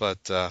 But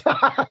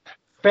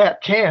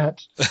Fat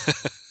chance.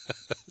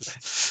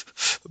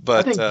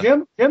 but I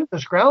think Jim's the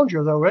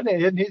scrounger though, isn't he?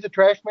 Isn't he the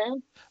trash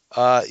man?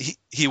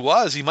 he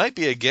was. He might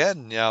be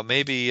again. Yeah,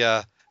 maybe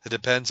it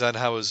depends on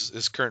how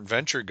his current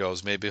venture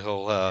goes. Maybe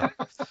he'll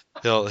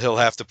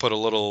have to put a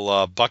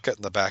little bucket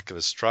in the back of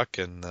his truck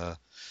and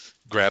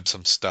grab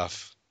some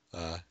stuff.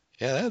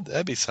 Yeah,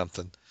 that'd be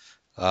something.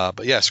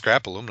 But yeah,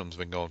 scrap aluminum's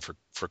been going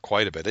for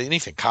quite a bit.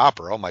 Anything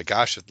copper, oh my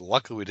gosh!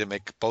 Luckily we didn't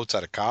make boats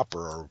out of copper,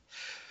 or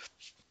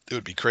it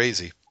would be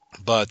crazy.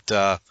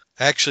 But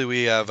actually,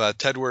 we have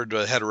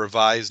Tedward had a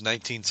revised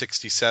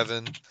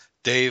 1967.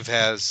 Dave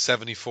has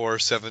 74,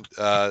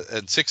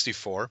 and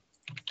 64.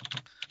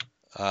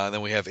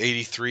 Then we have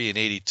 83 and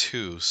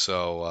 82.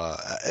 So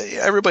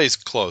everybody's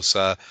close.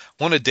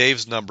 One of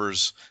Dave's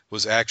numbers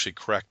was actually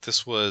correct.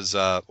 This was,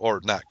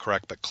 or not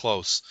correct, but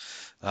close.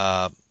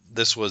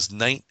 This was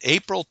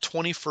April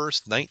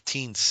 21st,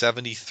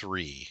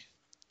 1973.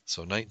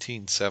 So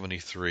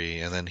 1973.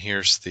 And then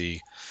here's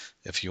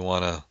if you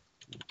want to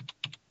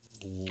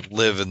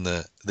live in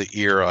the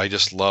era, I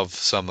just love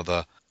some of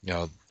the,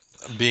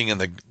 being in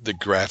the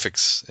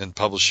graphics and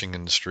publishing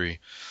industry,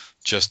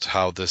 just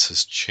how this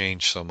has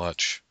changed so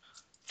much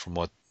from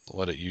what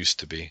it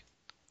used to be.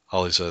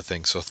 All these other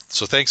things. So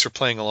thanks for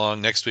playing along.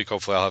 Next week,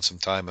 hopefully I'll have some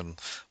time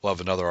and we'll have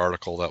another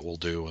article that we'll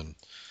do and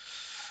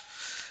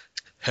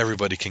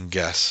everybody can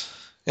guess.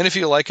 And if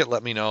you like it,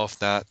 let me know. If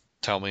not,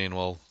 tell me and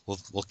we'll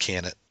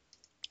can it.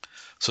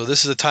 So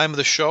this is the time of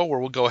the show where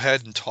we'll go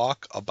ahead and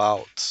talk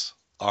about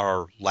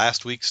our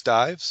last week's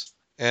dives.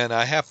 And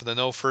I happen to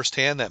know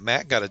firsthand that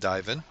Matt got a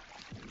dive in.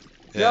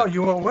 Yeah,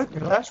 you went with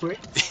me last week.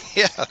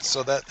 Yeah,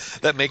 so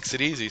that makes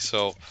it easy.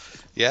 So,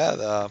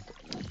 yeah,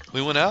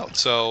 we went out.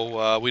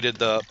 So we did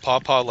the Paw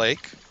Paw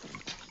Lake.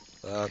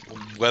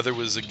 Weather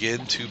was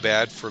again too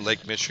bad for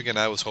Lake Michigan.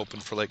 I was hoping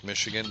for Lake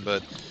Michigan,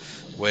 but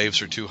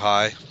waves are too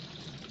high.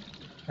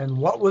 And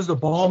what was the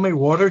balmy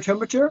water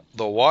temperature?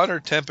 The water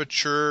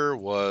temperature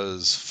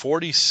was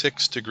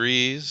 46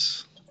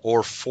 degrees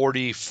or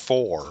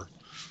 44,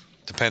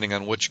 depending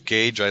on which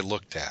gauge I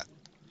looked at.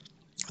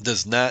 It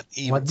does not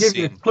even I'll give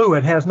you a clue.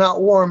 It has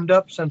not warmed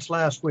up since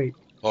last week.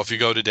 Well, if you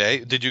go today,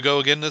 did you go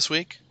again this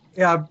week?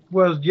 Yeah, I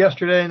was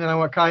yesterday, and then I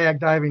went kayak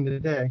diving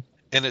today.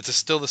 And it's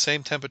still the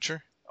same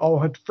temperature?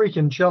 Oh, it's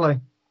freaking chilly.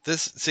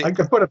 I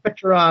could put a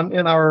picture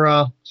in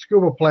our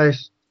scuba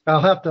place.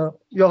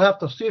 You'll have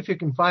to see if you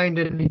can find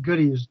any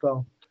goodies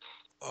though.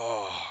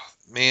 Oh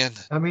man!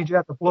 That means you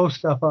have to blow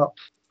stuff up.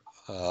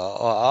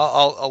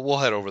 We'll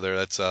head over there.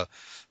 That's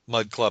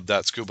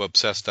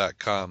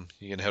mudclub.scubaobsessed.com.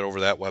 You can head over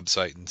to that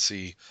website and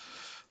see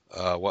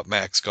what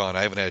Mac's gone.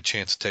 I haven't had a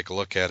chance to take a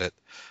look at it,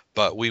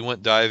 but we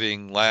went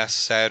diving last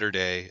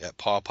Saturday at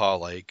Paw Paw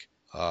Lake.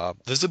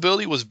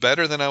 Visibility was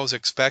better than I was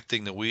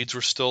expecting. The weeds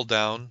were still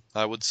down.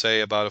 I would say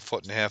about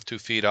 1.5 feet, 2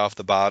 feet off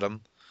the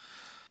bottom.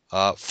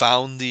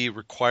 Found the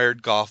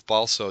required golf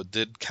ball, so it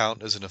did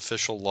count as an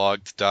official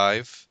logged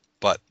dive.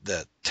 But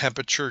the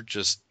temperature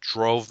just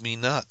drove me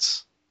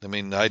nuts. I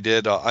mean,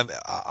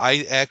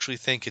 I actually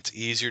think it's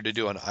easier to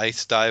do an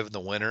ice dive in the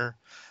winter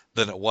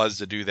than it was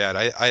to do that.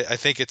 I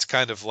think it's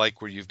kind of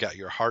like where you've got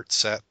your heart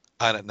set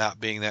on it not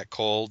being that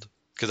cold.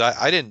 Because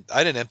I didn't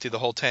empty the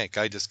whole tank.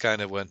 I just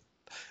kind of went.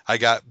 I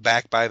got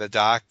back by the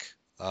dock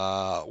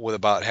with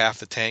about half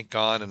the tank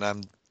gone, and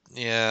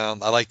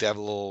I like to have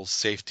a little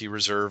safety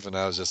reserve, and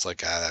I was just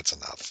like, that's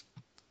enough.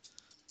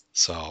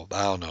 So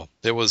I don't know.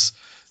 It was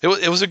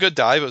a good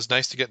dive. It was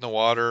nice to get in the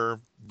water,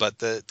 but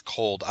the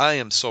cold. I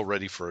am so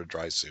ready for a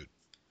dry suit.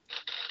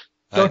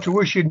 Don't you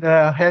wish you'd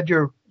had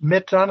your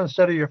mitts on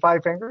instead of your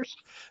 5 fingers?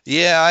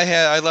 Yeah,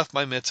 I left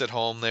my mitts at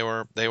home.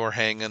 They were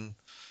hanging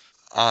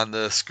on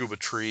the scuba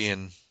tree,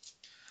 and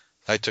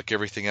I took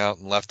everything out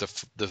and left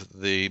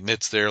the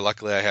mitts there.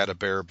 Luckily, I had a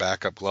pair of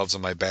backup gloves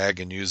in my bag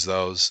and used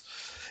those.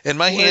 And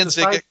my hands,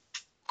 they get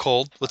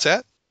cold. What's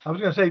that? I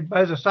was going to say,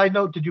 as a side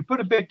note, did you put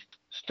a big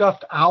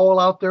stuffed owl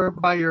out there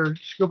by your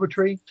scuba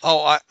tree?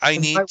 Oh, I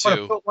need to. You might want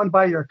to put one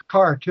by your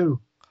car, too.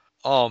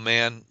 Oh,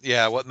 man.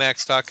 Yeah, what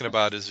Mac's talking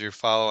about is your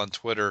follow on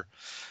Twitter.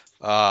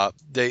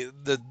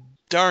 The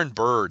darn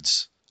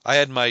birds. I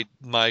had my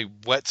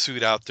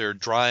wetsuit out there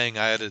drying.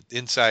 I had it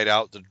inside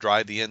out to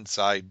dry the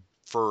inside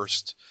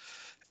first.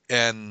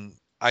 And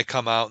I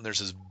come out, and there's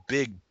this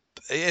big,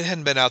 it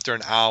hadn't been out there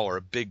an hour,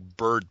 a big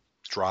bird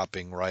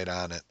dropping right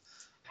on it.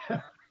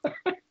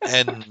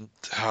 And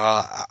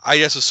I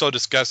just was so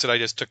disgusted, I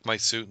just took my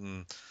suit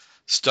and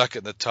stuck it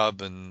in the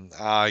tub, and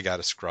I got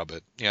to scrub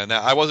it. Yeah,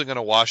 now I wasn't going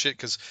to wash it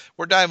because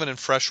we're diving in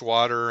fresh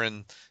water,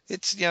 and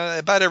it's,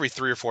 about every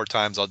 3 or 4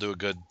 times I'll do a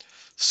good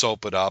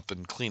soap it up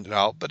and clean it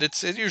out. But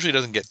it usually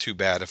doesn't get too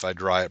bad if I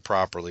dry it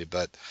properly.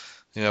 But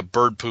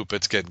bird poop,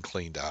 it's getting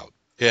cleaned out.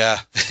 Yeah,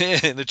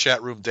 in the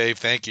chat room, Dave,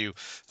 thank you.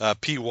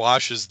 P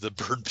washes the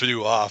bird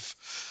poo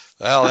off.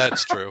 Well,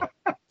 that's true.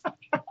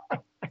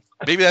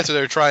 Maybe that's what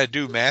they're trying to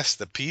do, mask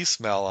the pee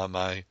smell on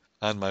my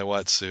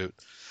wetsuit.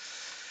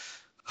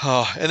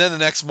 Oh, and then the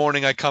next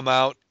morning I come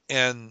out,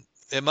 and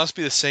it must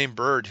be the same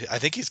bird. I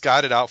think he's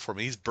got it out for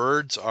me. These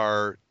birds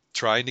are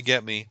trying to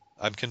get me,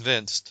 I'm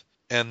convinced.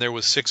 And there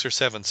was 6 or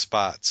 7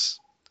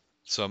 spots.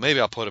 So maybe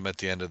I'll put them at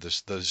the end of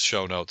the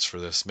show notes for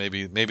this.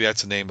 Maybe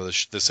that's the name of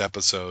this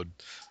episode.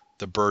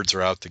 The birds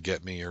are out to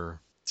get me or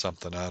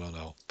something. I don't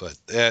know. But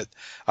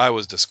I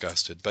was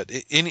disgusted. But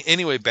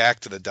anyway,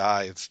 back to the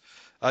dive.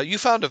 You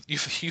found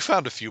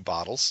a few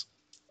bottles.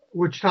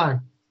 Which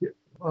time?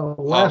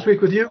 Last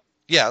week with you?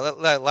 Yeah,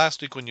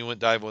 last week when you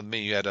went diving with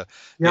me, you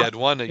had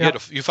one.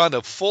 Yep. You found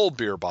a full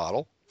beer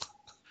bottle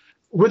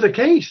with a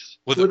case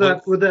with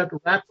that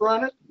wrapper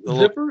on it,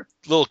 zipper,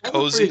 little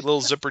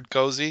zippered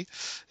cozy.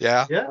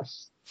 Yeah.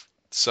 Yes.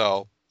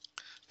 So,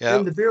 yeah.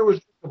 And the beer was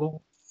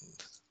drinkable.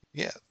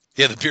 Yeah.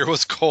 Yeah, the beer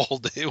was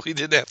cold. We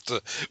didn't have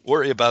to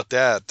worry about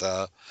that.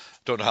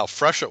 Don't know how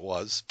fresh it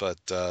was, but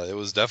it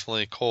was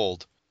definitely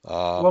cold.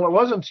 Well, it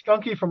wasn't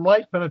skunky from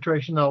light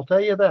penetration, I'll tell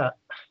you that.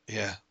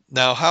 Yeah.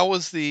 Now, how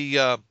was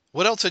the?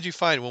 What else did you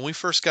find when we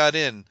first got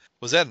in?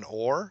 Was that an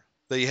oar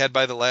that you had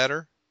by the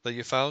ladder that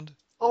you found?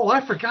 Oh,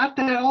 I forgot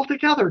that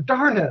altogether.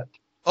 Darn it.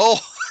 Oh.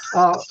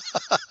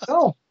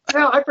 Oh,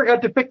 yeah, I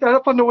forgot to pick that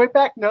up on the way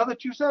back. Now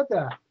that you said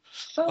that,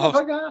 son of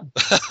a gun.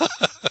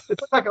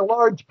 It looked like a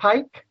large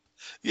pike.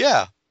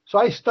 Yeah. So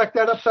I stuck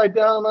that upside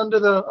down under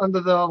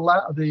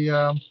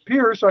the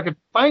pier so I could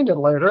find it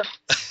later.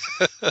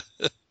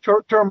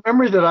 Short-term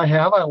memory that I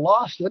have, I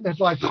lost it. And it's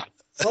like,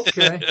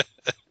 okay,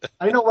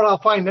 I know what I'll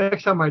find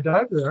next time I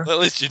dive there. Well,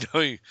 at least you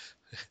know.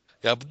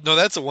 Yeah, no,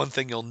 that's the one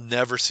thing you'll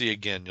never see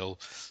again. You'll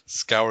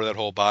scour that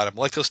whole bottom,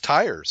 like those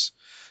tires.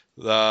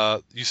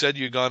 You said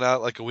you'd gone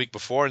out like a week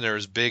before, and there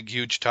was big,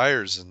 huge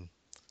tires, and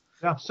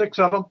 6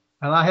 of them,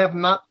 and I have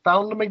not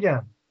found them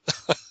again.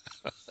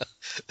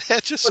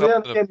 That's just but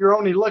something. then you're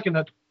only looking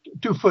at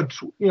 2 foot.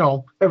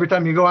 Every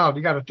time you go out,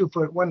 you got a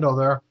 2-foot window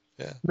there.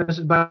 Yeah. Miss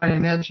it by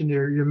an inch, and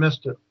you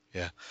missed it.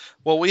 Yeah.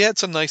 Well, we had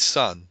some nice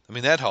sun. I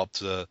mean, that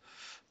helped. The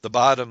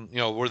bottom,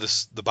 where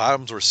the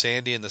bottoms were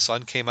sandy and the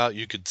sun came out,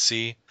 you could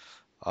see.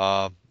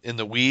 In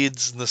the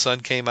weeds, and the sun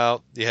came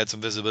out, you had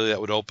some visibility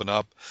that would open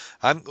up.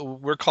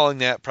 We're calling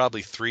that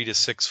probably 3 to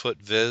 6 foot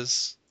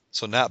viz,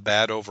 so not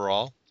bad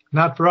overall.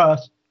 Not for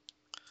us.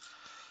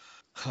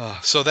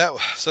 So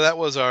that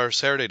was our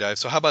Saturday dive.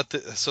 So how about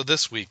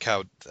this week?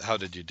 How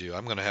did you do?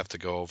 I'm going to have to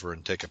go over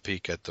and take a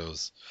peek at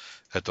those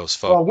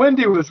photos. Well,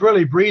 windy was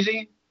really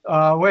breezy.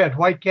 We had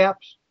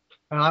whitecaps,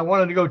 and I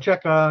wanted to go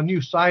check a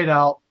new site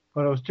out,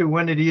 but it was too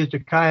windy to use the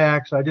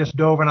kayak, so I just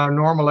dove in our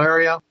normal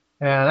area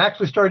and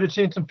actually started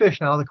seeing some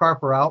fish now. The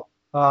carp are out.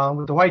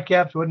 With the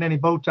whitecaps, wasn't any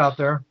boats out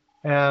there,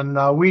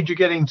 and weeds are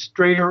getting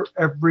straighter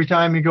every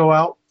time you go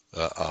out.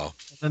 Uh-oh.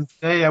 And then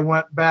today I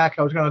went back.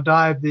 I was going to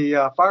dive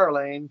the fire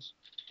lanes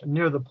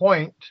near the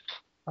point.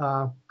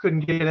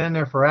 Couldn't get in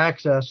there for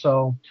access,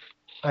 so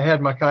I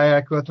had my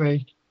kayak with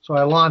me. So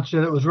I launched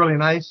it. It was really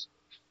nice.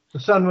 The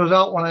sun was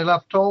out when I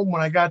left home.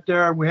 When I got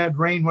there, we had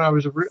rain when I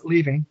was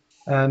leaving.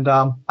 And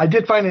I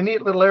did find a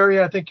neat little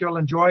area. I think you'll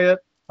enjoy it.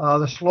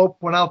 The slope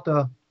went out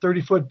to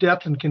 30-foot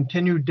depth and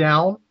continued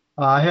down.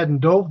 I hadn't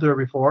dove there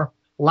before.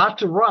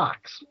 Lots of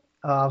rocks.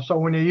 So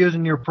when you're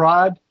using your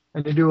prod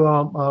and you do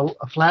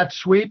a flat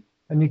sweep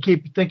and you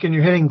keep thinking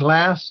you're hitting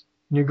glass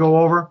and you go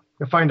over,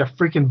 you find a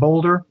freaking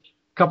boulder.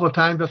 A couple of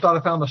times I thought I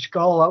found a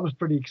skull. That was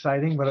pretty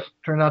exciting, but it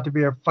turned out to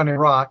be a funny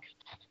rock.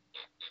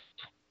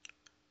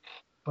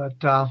 But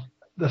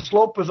the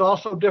slope was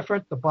also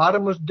different. The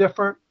bottom was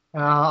different.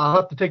 I'll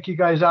have to take you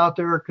guys out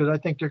there because I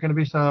think there are going to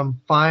be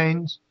some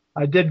finds.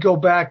 I did go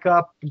back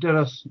up and did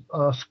a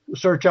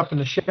search up in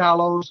the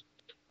shallows.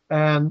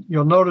 And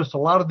you'll notice a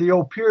lot of the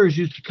old piers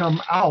used to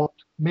come out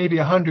maybe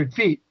 100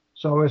 feet.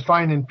 So I was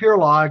finding pier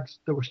logs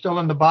that were still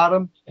in the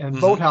bottom and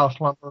boathouse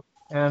lumber.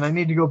 And I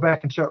need to go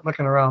back and start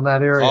looking around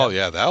that area. Oh,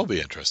 yeah, that'll be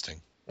interesting.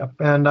 Yep.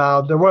 And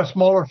there were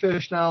smaller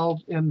fish now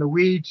in the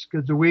weeds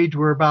because the weeds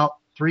were about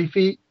 3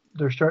 feet.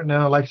 They're starting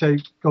to, like I say,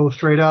 go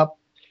straight up.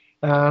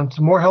 And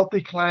some more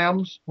healthy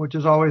clams, which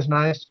is always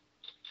nice.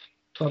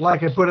 But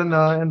like I put in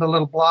the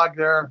little blog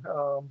there,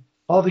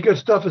 all the good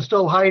stuff is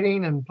still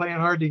hiding and playing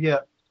hard to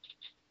get.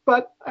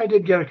 But I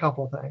did get a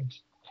couple of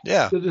things.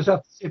 Yeah. So just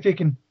have to see if you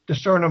can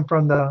discern them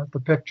from the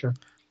picture.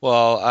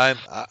 Well,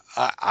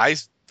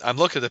 I'm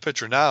looking at the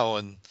picture now,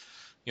 and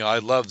I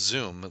love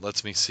Zoom. It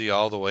lets me see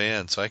all the way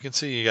in, so I can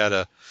see you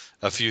got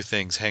a few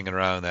things hanging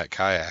around in that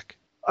kayak.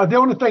 The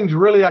only things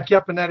really I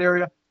kept in that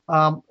area,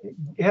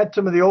 it had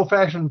some of the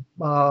old-fashioned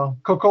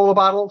Coca-Cola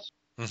bottles.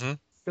 Mm-hmm.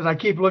 Because I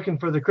keep looking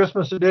for the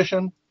Christmas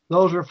edition.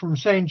 Those are from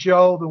St.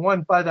 Joe. The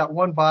one by that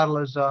one bottle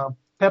is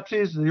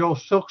Pepsis, the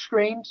old silk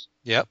screens,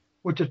 Yep.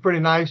 which is pretty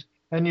nice.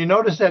 And you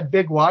notice that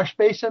big wash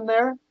basin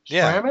there,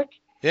 Yeah. ceramic.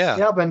 Yeah.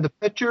 Yeah, and the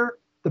pitcher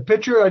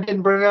I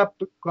didn't bring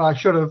up. I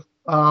should have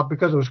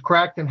because it was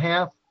cracked in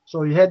half.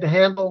 So you had the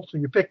handle, so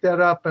you pick that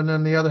up, and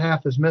then the other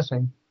half is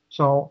missing.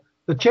 So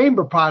the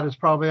chamber pot is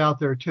probably out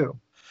there too.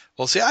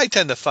 Well, see, I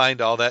tend to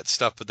find all that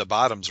stuff, but the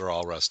bottoms are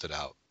all rusted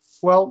out.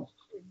 Well,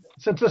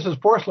 since this is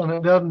porcelain,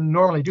 it doesn't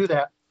normally do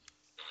that.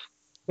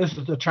 This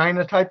is the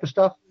China type of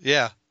stuff.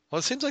 Yeah. Well,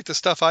 it seems like the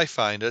stuff I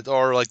find,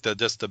 or like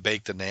just the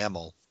baked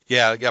enamel.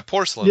 Yeah,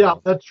 porcelain. Yeah,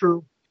 that's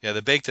true. Yeah,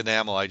 the baked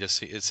enamel, it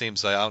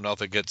seems like, I don't know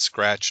if it gets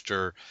scratched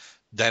or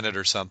dented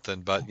or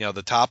something, but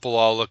the top will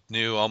all look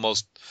new,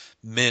 almost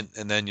mint,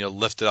 and then you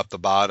lift it up the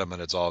bottom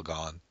and it's all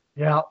gone.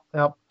 Yeah,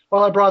 yeah.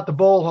 Well, I brought the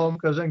bowl home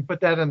because I can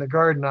put that in the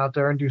garden out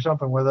there and do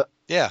something with it.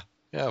 Yeah,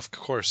 of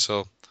course.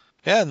 So,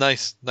 yeah,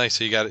 nice.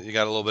 So you got a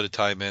little bit of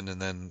time in,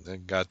 and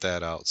then got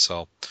that out.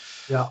 So,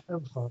 yeah, it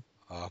was fun.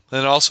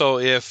 And also,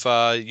 if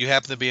you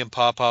happen to be in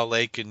Paw Paw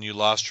Lake and you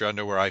lost your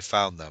underwear, I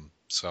found them.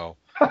 So.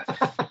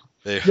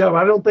 Yeah, but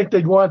I don't think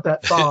they'd want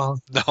that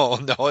song. No,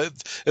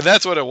 and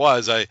that's what it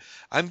was.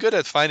 I'm good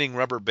at finding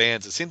rubber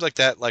bands. It seems like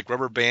that, like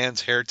rubber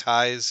bands, hair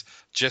ties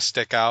just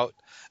stick out,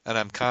 and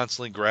I'm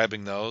constantly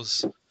grabbing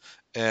those.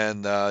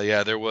 And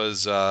there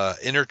was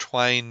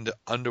intertwined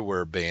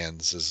underwear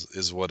bands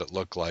is what it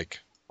looked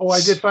like. Oh,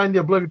 I did find the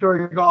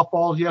obligatory golf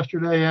balls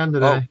yesterday and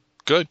today.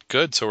 Oh,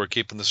 good. So we're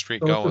keeping the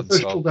streak going.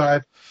 Official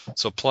dive.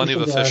 So plenty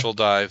of official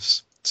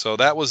dives. So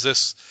that was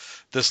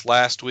this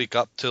last week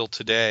up till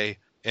today,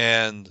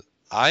 and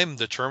I'm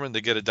determined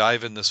to get a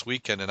dive in this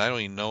weekend, and I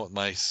don't even know what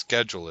my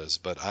schedule is,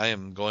 but I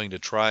am going to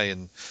try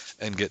and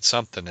get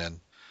something in.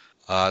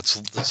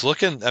 It's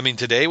looking, I mean,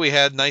 today we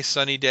had a nice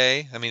sunny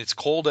day. I mean, it's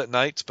cold at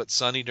nights, but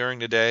sunny during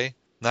the day.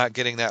 Not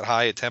getting that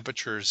high of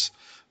temperatures,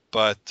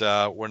 but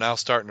we're now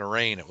starting to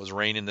rain. It was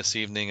raining this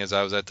evening as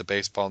I was at the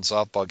baseball and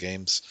softball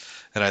games,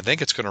 and I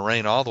think it's going to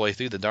rain all the way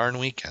through the darn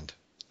weekend.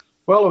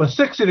 Well, it was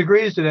 60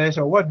 degrees today,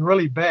 so it wasn't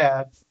really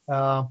bad.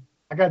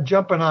 I got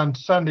jumping on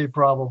Sunday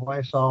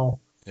probably, so...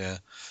 Yeah.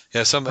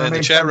 Some in the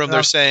chat room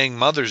they're saying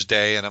Mother's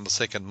Day, and I'm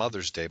thinking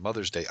Mother's Day.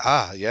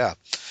 Ah, yeah.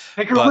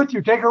 Take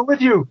her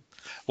with you.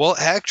 Well,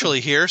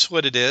 actually, here's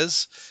what it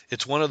is.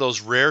 It's one of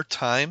those rare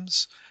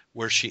times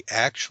where she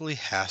actually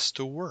has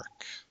to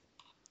work.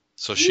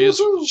 So she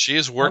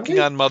is working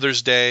on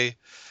Mother's Day.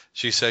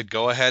 She said,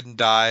 "Go ahead and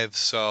dive."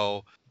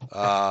 So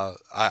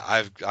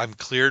I'm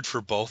cleared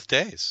for both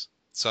days.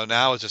 So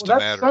now it's just a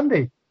matter.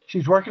 Sunday.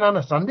 She's working on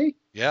a Sunday.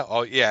 Yeah.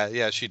 Oh,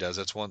 yeah. She does.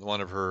 That's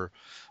one of her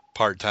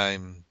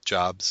part-time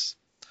jobs.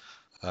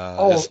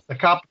 The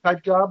cop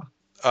type job?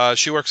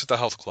 She works at the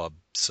health club,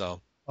 so.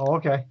 Oh,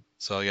 okay.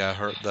 So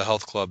yeah, the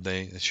health club,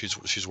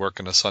 she's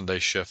working a Sunday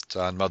shift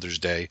on Mother's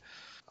Day.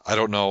 I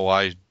don't know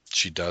why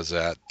she does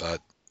that, but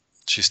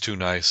she's too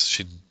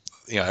nice.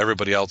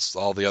 Everybody else,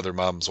 all the other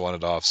moms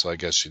wanted off, so I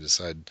guess she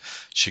decided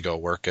she'd go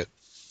work it.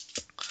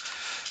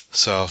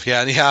 So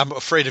yeah, I'm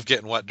afraid of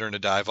getting wet during the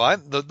dive.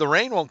 The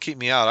rain won't keep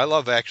me out. I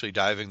love actually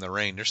diving the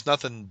rain. There's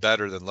nothing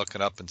better than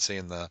looking up and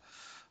seeing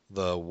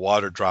the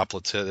water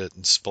droplets hit it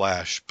and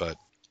splash, but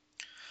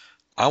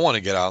I want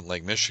to get out in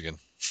Lake Michigan.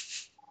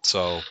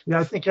 So yeah,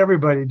 I think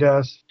everybody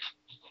does.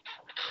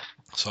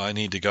 So I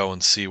need to go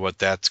and see what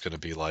that's going to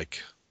be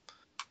like.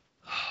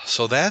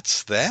 So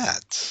that's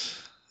that.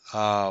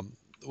 I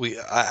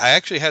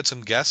actually had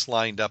some guests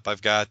lined up.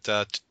 I've got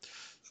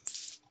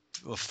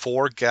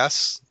 4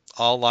 guests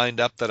all lined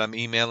up that I'm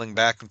emailing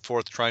back and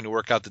forth trying to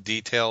work out the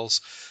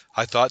details.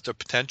 I thought the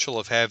potential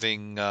of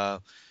having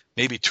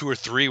maybe 2 or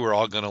 3 were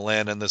all going to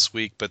land in this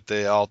week, but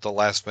they all at the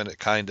last minute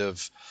kind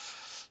of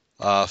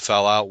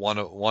fell out.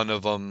 One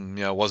of them,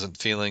 wasn't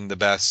feeling the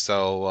best,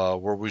 so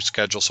we're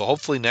rescheduled. So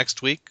hopefully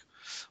next week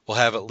we'll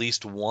have at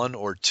least 1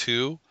 or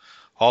 2.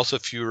 Also,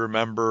 if you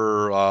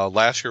remember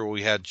last year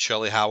we had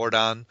Shelley Howard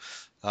on,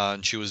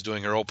 and she was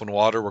doing her open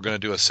water. We're going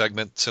to do a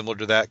segment similar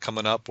to that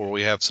coming up where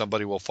we have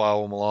somebody will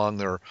follow them along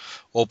their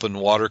open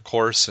water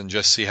course and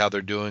just see how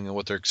they're doing and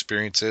what their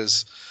experience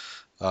is.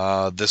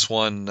 This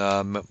one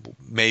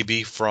may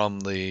be from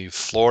the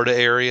Florida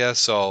area,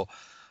 so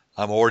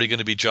I'm already going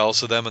to be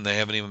jealous of them, and they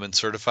haven't even been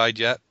certified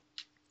yet.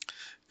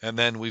 And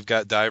then we've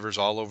got divers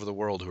all over the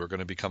world who are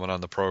going to be coming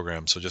on the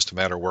program, so just a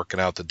matter of working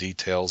out the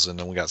details. And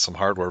then we got some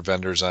hardware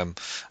vendors I'm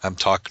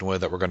talking with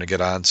that we're going to get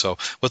on. So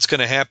what's going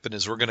to happen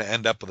is we're going to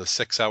end up with a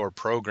 6-hour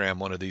program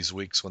one of these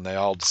weeks when they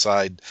all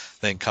decide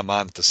they can come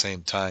on at the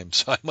same time.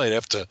 So I might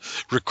have to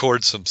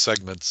record some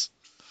segments.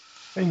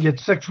 And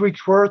get 6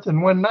 weeks worth in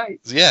one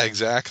night. Yeah,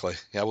 exactly.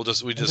 Yeah,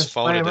 we just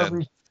phone it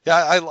in. Yeah,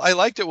 I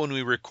liked it when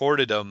we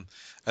recorded them,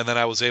 and then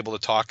I was able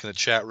to talk in the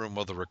chat room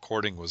while the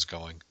recording was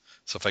going.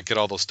 So if I get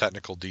all those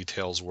technical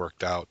details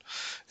worked out.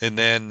 And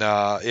then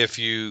if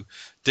you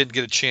didn't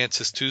get a chance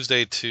this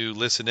Tuesday to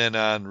listen in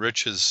on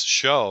Rich's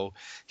show,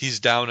 he's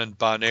down in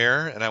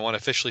Bonaire, and I want to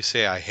officially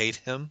say I hate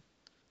him.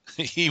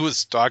 He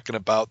was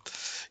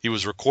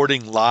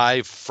recording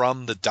live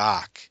from the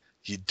dock.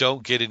 You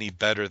don't get any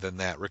better than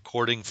that,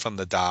 recording from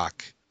the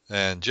dock,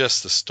 and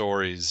just the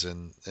stories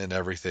and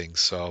everything.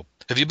 So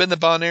have you been to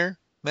Bonaire?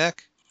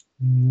 Mac?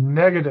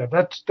 Negative.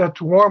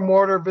 That's warm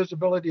water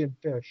visibility and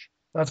fish.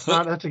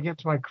 That's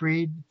against my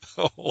creed.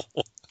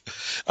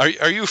 Are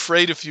you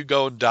afraid if you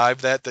go and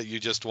dive that you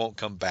just won't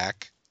come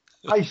back?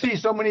 I see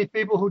so many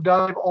people who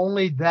dive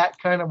only that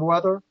kind of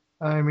weather.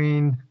 I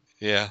mean,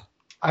 Yeah.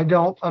 I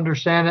don't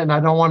understand it, and I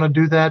don't want to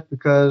do that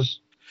because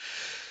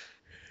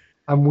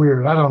I'm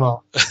weird. I don't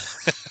know.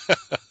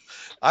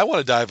 I want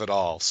to dive at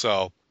all,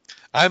 so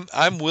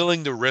I'm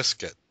willing to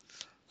risk it.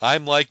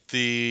 I'm like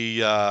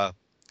the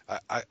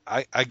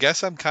I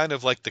guess I'm kind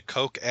of like the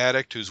coke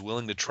addict who's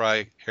willing to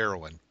try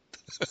heroin.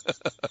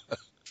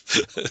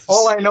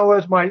 All I know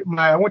is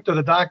I went to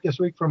the dock this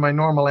week for my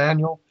normal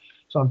annual.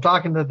 So I'm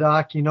talking to the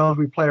doc. He knows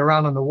we play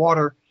around in the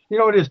water. You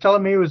know what he was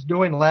telling me he was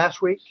doing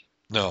last week?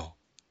 No.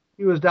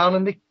 He was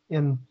down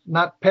in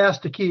not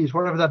past the Keys,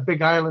 wherever that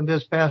big island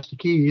is past the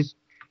Keys,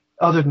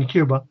 other than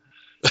Cuba.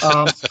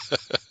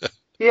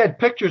 He had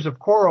pictures of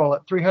coral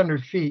at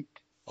 300 feet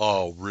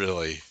Oh,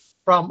 really?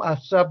 from a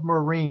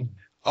submarine.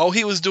 Oh,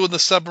 he was doing the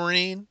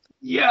submarine?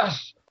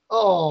 Yes.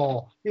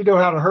 Oh, you know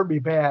how to hurt me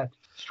bad.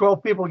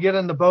 12 people get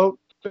in the boat,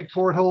 big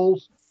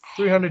portholes,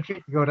 300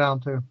 feet to go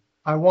down to.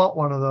 I want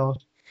one of those.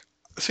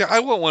 See, I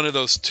want one of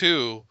those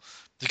too,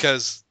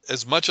 because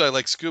as much as I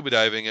like scuba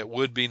diving, it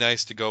would be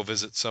nice to go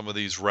visit some of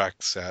these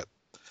wrecks at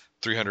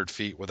 300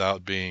 feet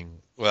without getting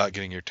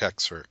your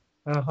techs hurt.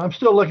 I'm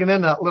still looking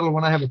in that little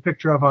one I have a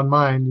picture of on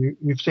mine.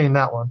 You've seen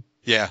that one.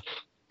 Yeah.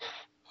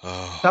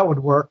 That would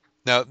work.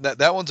 Now,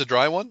 that one's a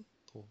dry one?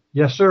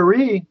 Yes,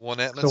 sirree.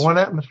 One atmosphere? So one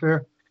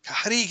atmosphere.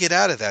 How do you get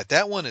out of that?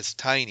 That one is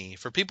tiny.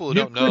 For people who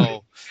don't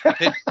know,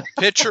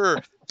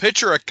 picture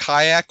a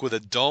kayak with a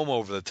dome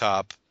over the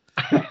top,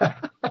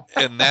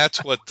 and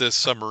that's what this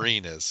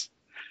submarine is.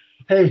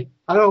 Hey,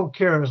 I don't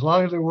care as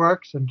long as it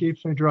works and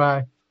keeps me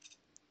dry.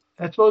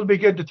 That's supposed to be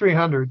good to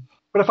 300.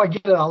 But if I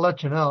get it, I'll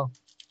let you know.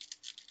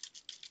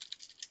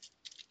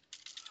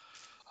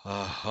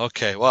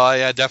 Okay. Well,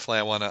 yeah, definitely.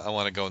 I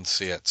want to go and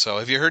see it. So,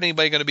 have you heard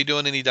anybody going to be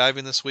doing any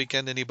diving this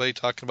weekend? Anybody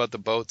talking about the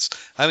boats?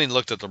 I haven't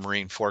looked at the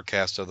marine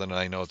forecast other than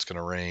I know it's going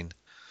to rain.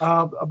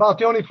 About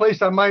the only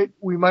place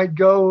we might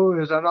go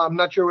is I'm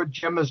not sure what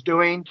Jim is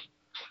doing,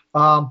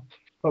 but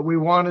we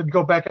wanted to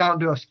go back out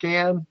and do a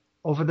scan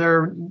over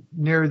there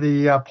near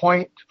the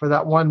point for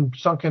that one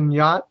sunken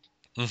yacht,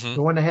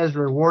 the one that has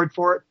the reward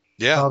for it.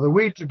 Yeah. The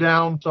weeds are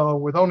down, so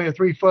with only a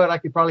 3 foot, I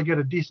could probably get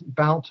a decent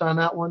bounce on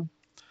that one.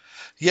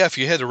 Yeah, if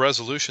you had the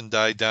resolution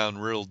died down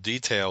real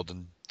detailed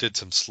and did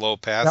some slow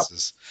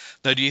passes. Yep.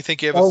 Now, do you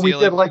think you have a feeling?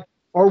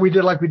 We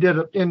did like we did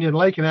at Indian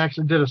Lake and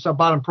actually did a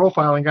sub-bottom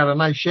profile and got a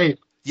nice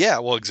shape. Yeah,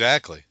 well,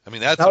 exactly. I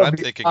mean, that's what I'm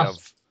thinking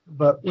of.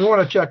 But we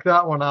want to check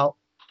that one out.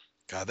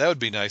 God, that would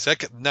be nice.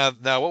 Now,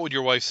 what would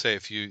your wife say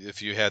if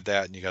you had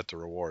that and you got the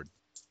reward?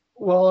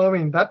 Well, I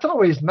mean, that's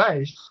always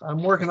nice.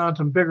 I'm working on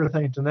some bigger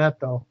things than that,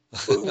 though.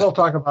 We'll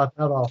talk about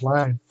that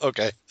offline.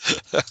 Okay.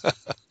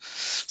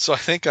 So I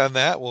think on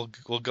that, we'll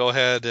go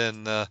ahead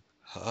and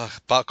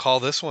about call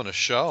this one a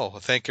show.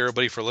 Thank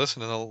everybody for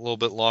listening. A little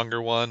bit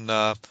longer one.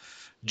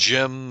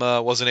 Jim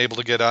wasn't able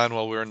to get on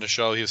while we were in the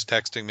show. He was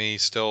texting me.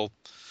 He's still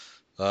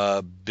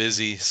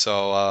busy,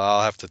 so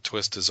I'll have to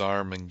twist his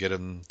arm and get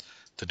him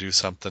to do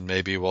something.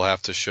 Maybe we'll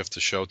have to shift the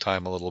show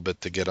time a little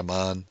bit to get him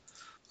on.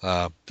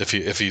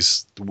 If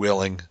he's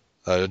willing.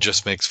 It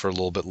just makes for a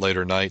little bit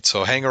later night.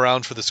 So hang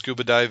around for the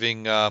scuba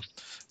diving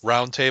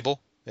roundtable,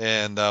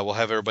 and we'll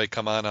have everybody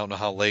come on. I don't know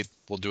how late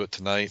we'll do it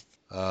tonight,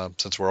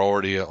 since we're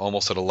already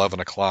almost at 11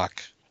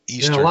 o'clock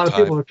Eastern time. A lot of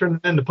people are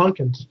turning into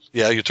pumpkins.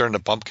 Yeah, you turn to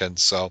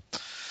pumpkins. So,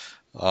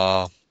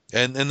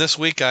 and this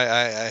week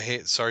I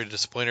hate. Sorry to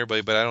disappoint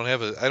everybody, but I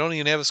don't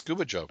even have a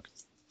scuba joke.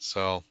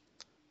 So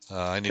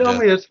I need Tell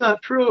me it's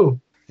not true.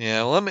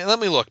 Yeah, well, let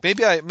me look.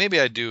 Maybe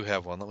I do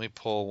have one. Let me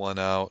pull one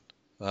out.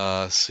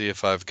 See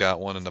if I've got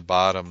one in the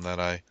bottom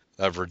that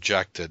I've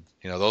rejected.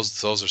 You know,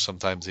 those are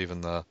sometimes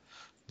even the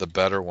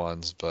better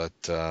ones. But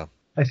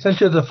I sent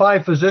you the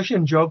 5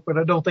 physician joke, but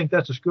I don't think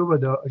that's a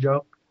scuba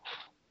joke.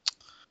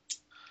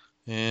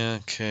 Yeah.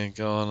 Okay.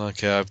 Going.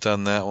 Okay. I've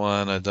done that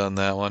one. I've done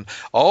that one.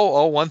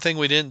 Oh. One thing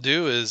we didn't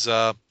do is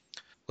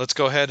let's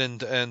go ahead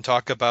and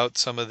talk about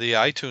some of the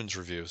iTunes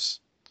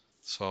reviews.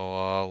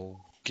 So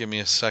give me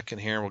a second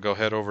here. We'll go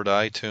head over to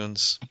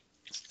iTunes.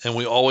 And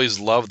we always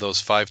love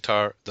those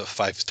 5-star,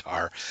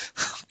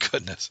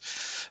 goodness,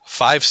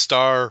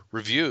 5-star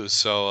reviews.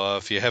 So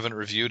if you haven't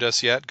reviewed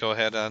us yet, go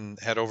ahead and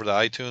head over to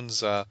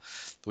iTunes.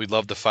 We'd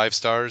love the 5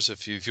 stars.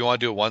 If you want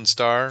to do a 1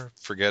 star,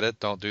 forget it.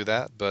 Don't do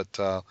that. But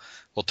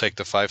we'll take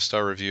the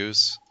 5-star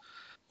reviews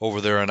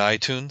over there on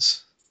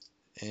iTunes.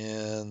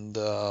 And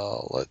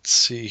let's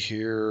see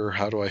here.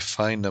 How do I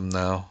find them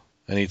now?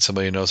 I need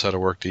somebody who knows how to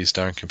work these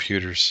darn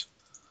computers.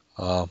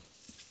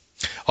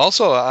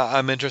 Also,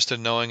 I'm interested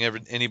in knowing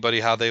anybody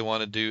how they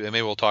want to do, and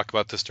maybe we'll talk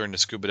about this during the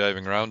Scuba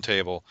Diving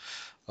Roundtable,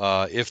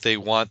 if they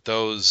want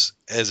those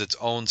as its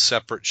own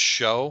separate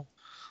show,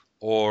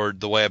 or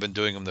the way I've been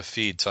doing them, the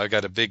feed. So I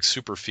got a big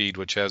super feed,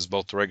 which has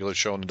both the regular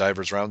show and the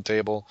Divers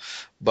Roundtable,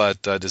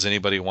 but does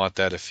anybody want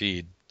that a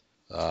feed?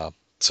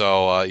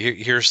 So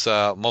here's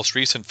the most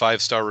recent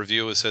 5-star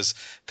review. It says,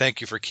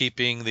 "Thank you for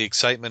keeping the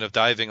excitement of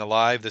diving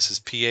alive. This is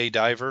PA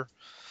Diver."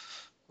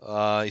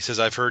 He says,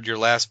 "I've heard your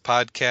last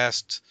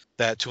podcast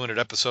that 200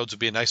 episodes would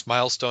be a nice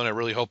milestone. I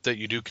really hope that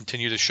you do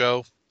continue the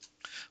show.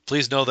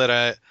 Please know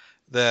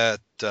that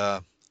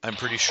I'm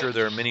pretty sure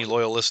there are many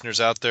loyal listeners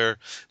out there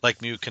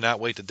like me who cannot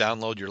wait to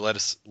download your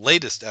latest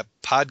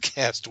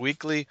podcast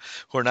weekly,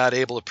 who are not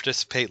able to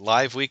participate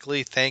live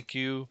weekly. Thank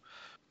you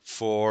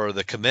for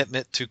the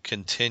commitment to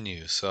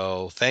continue."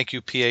 So thank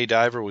you, PA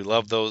Diver. We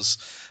love those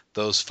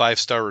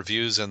 5-star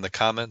reviews and the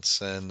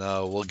comments, and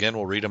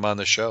we'll read them on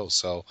the show.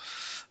 So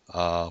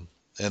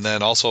and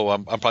then also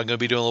I'm probably going to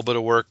be doing a little bit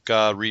of work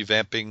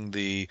revamping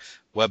the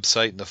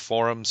website and the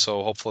forum,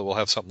 so hopefully we'll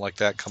have something like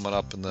that coming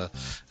up in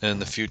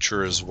the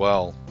future as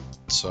well.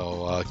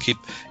 So keep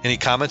any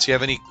comments. You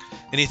have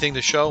anything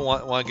to show?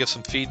 Want to give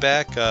some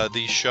feedback?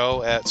 The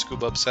show at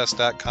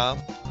scubaobsessed.com.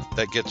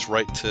 That gets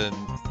right to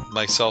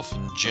myself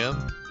and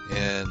Jim,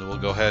 and we'll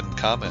go ahead and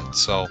comment.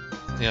 So,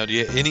 do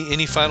you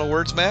any final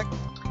words, Mac?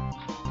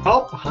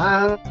 Oh,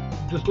 I'm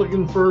just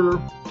looking for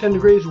 10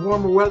 degrees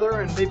warmer weather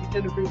and maybe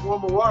 10 degrees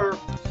warmer water.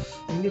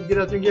 We need to get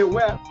out there and get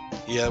wet.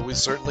 Yeah, we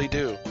certainly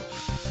do.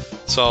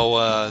 So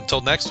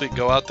until next week,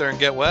 go out there and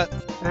get wet.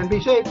 And be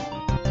safe.